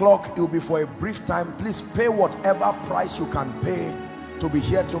 8 o'clock. It will be for a brief time. Please pay whatever price you can pay to be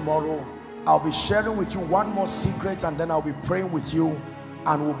here tomorrow. I'll be sharing with you one more secret, and then I'll be praying with you,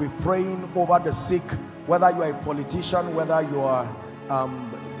 and we'll be praying over the sick. Whether you are a politician, whether you are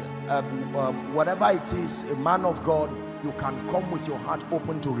whatever it is, a man of God, you can come with your heart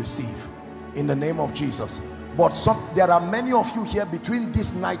open to receive in the name of Jesus. But there are many of you here between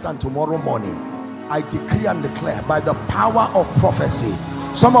this night and tomorrow morning. I decree and declare by the power of prophecy,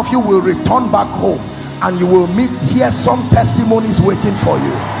 some of you will return back home and you will meet here some testimonies waiting for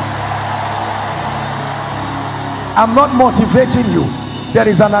you. I'm not motivating you. There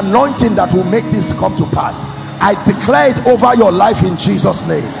is an anointing that will make this come to pass. I declare it over your life in Jesus'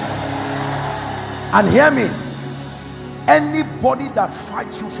 name. And hear me. Anybody that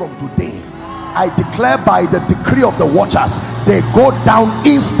fights you from today, I declare by the decree of the watchers, they go down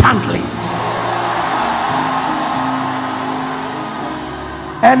instantly.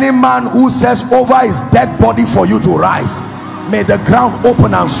 Any man who says over his dead body for you to rise, may the ground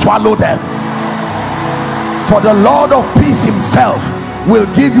open and swallow them. For the Lord of peace himself will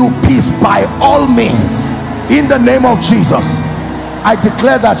give you peace by all means in the name of Jesus. I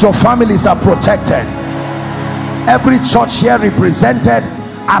declare that your families are protected. Every church here represented,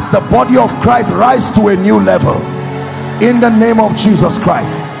 as the body of Christ rise to a new level in the name of Jesus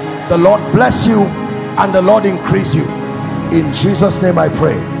Christ. The Lord bless you and the Lord increase you. In Jesus' name I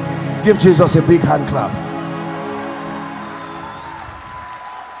pray. Give Jesus a big hand clap.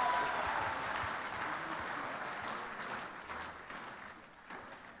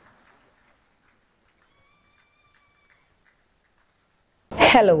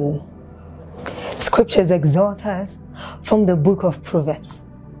 Hello. Scriptures exhort us from the book of Proverbs.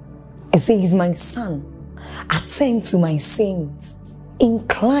 It says, my son, attend to my sayings,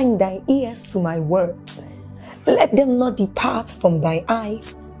 incline thy ears to my words, let them not depart from thy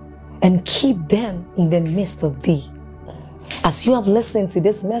eyes, and keep them in the midst of thee. As you have listened to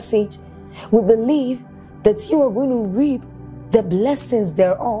this message, we believe that you are going to reap the blessings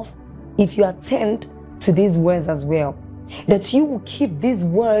thereof if you attend to these words as well. That you will keep these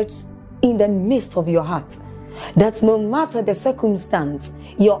words in the midst of your heart. That no matter the circumstance,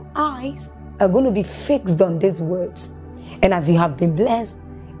 your eyes are going to be fixed on these words. And as you have been blessed,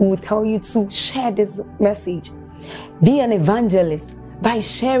 we will tell you to share this message. Be an evangelist by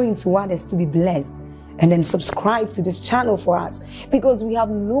sharing to others to be blessed. And then subscribe to this channel for us, because we have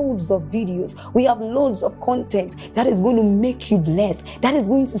loads of videos, we have loads of content that is going to make you blessed, that is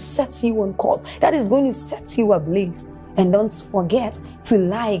going to set you on course, that is going to set you ablaze. And don't forget to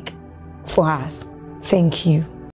like for us. Thank you.